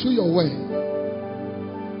through your word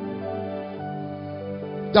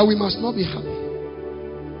that we must not be happy.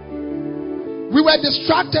 We were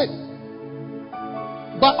distracted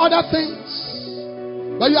by other things,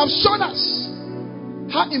 but you have shown us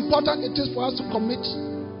how important it is for us to commit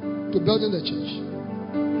to building the church.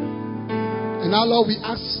 And now, Lord, we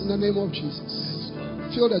ask in the name of Jesus,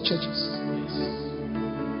 fill the churches.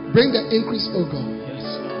 Bring the increase, oh God.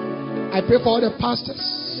 I pray for all the pastors.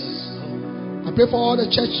 I pray for all the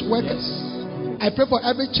church workers. I pray for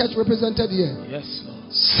every church represented here. Yes,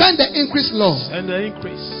 Lord. Send the increase, Lord. Send the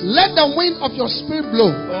increase. Let the wind of your spirit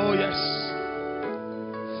blow. Oh, yes.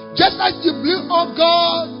 Just like you blew, oh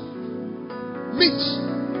God, meat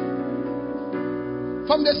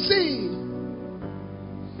from the sea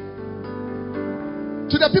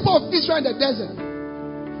to the people of Israel in the desert.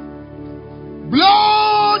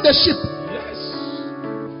 Blow the sheep. Yes.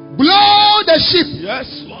 Blow the sheep. Yes,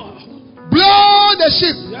 Lord. Blow the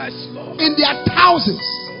sheep. Yes, Lord. In their thousands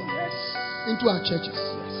Yes. into our churches.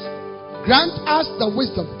 Yes. Grant us the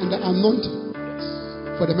wisdom and the anointing Yes.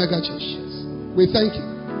 for the mega church. We thank you.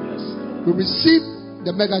 Yes, Lord. We receive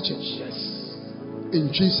the mega church. Yes. In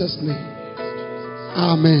Jesus' name.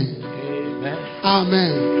 Amen. Amen.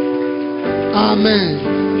 Amen. Amen.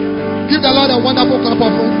 Give the Lord a wonderful clap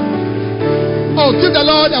of hands. Oh, give the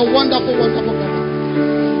Lord a wonderful, wonderful clap.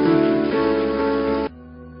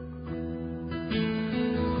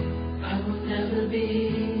 I will never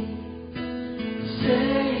be the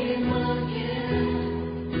same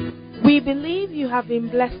again. We believe you have been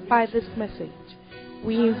blessed by this message.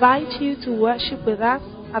 We invite you to worship with us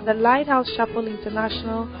at the Lighthouse Chapel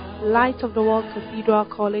International, Light of the World Cathedral,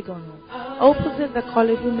 Korle Gonno, opposite the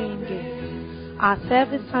Korle Bu main gate. Our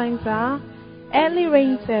service times are early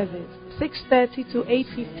rain service, 6:30 to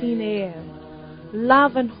 8:15 a.m.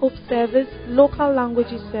 Love and Hope service, local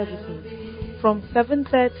languages services, from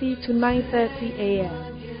 7:30 to 9:30 a.m.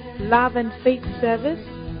 Love and Faith service,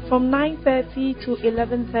 from 9:30 to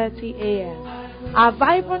 11:30 a.m. Our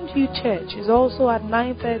Vibrant Youth Church is also at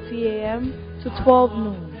 9:30 a.m. to 12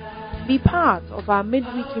 noon. Be part of our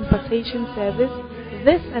midweek impartation service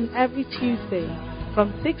this and every Tuesday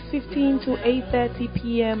from 6:15 to 8:30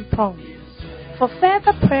 p.m. prompt. For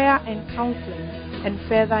further prayer and counseling and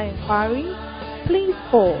further inquiries, please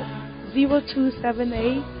call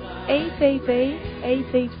 0278 888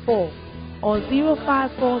 884 or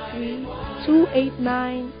 0543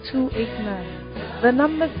 289 289. The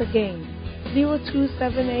numbers again,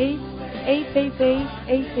 0278 888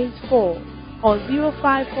 884 or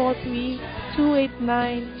 0543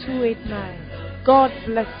 289 289. God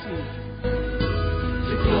bless you.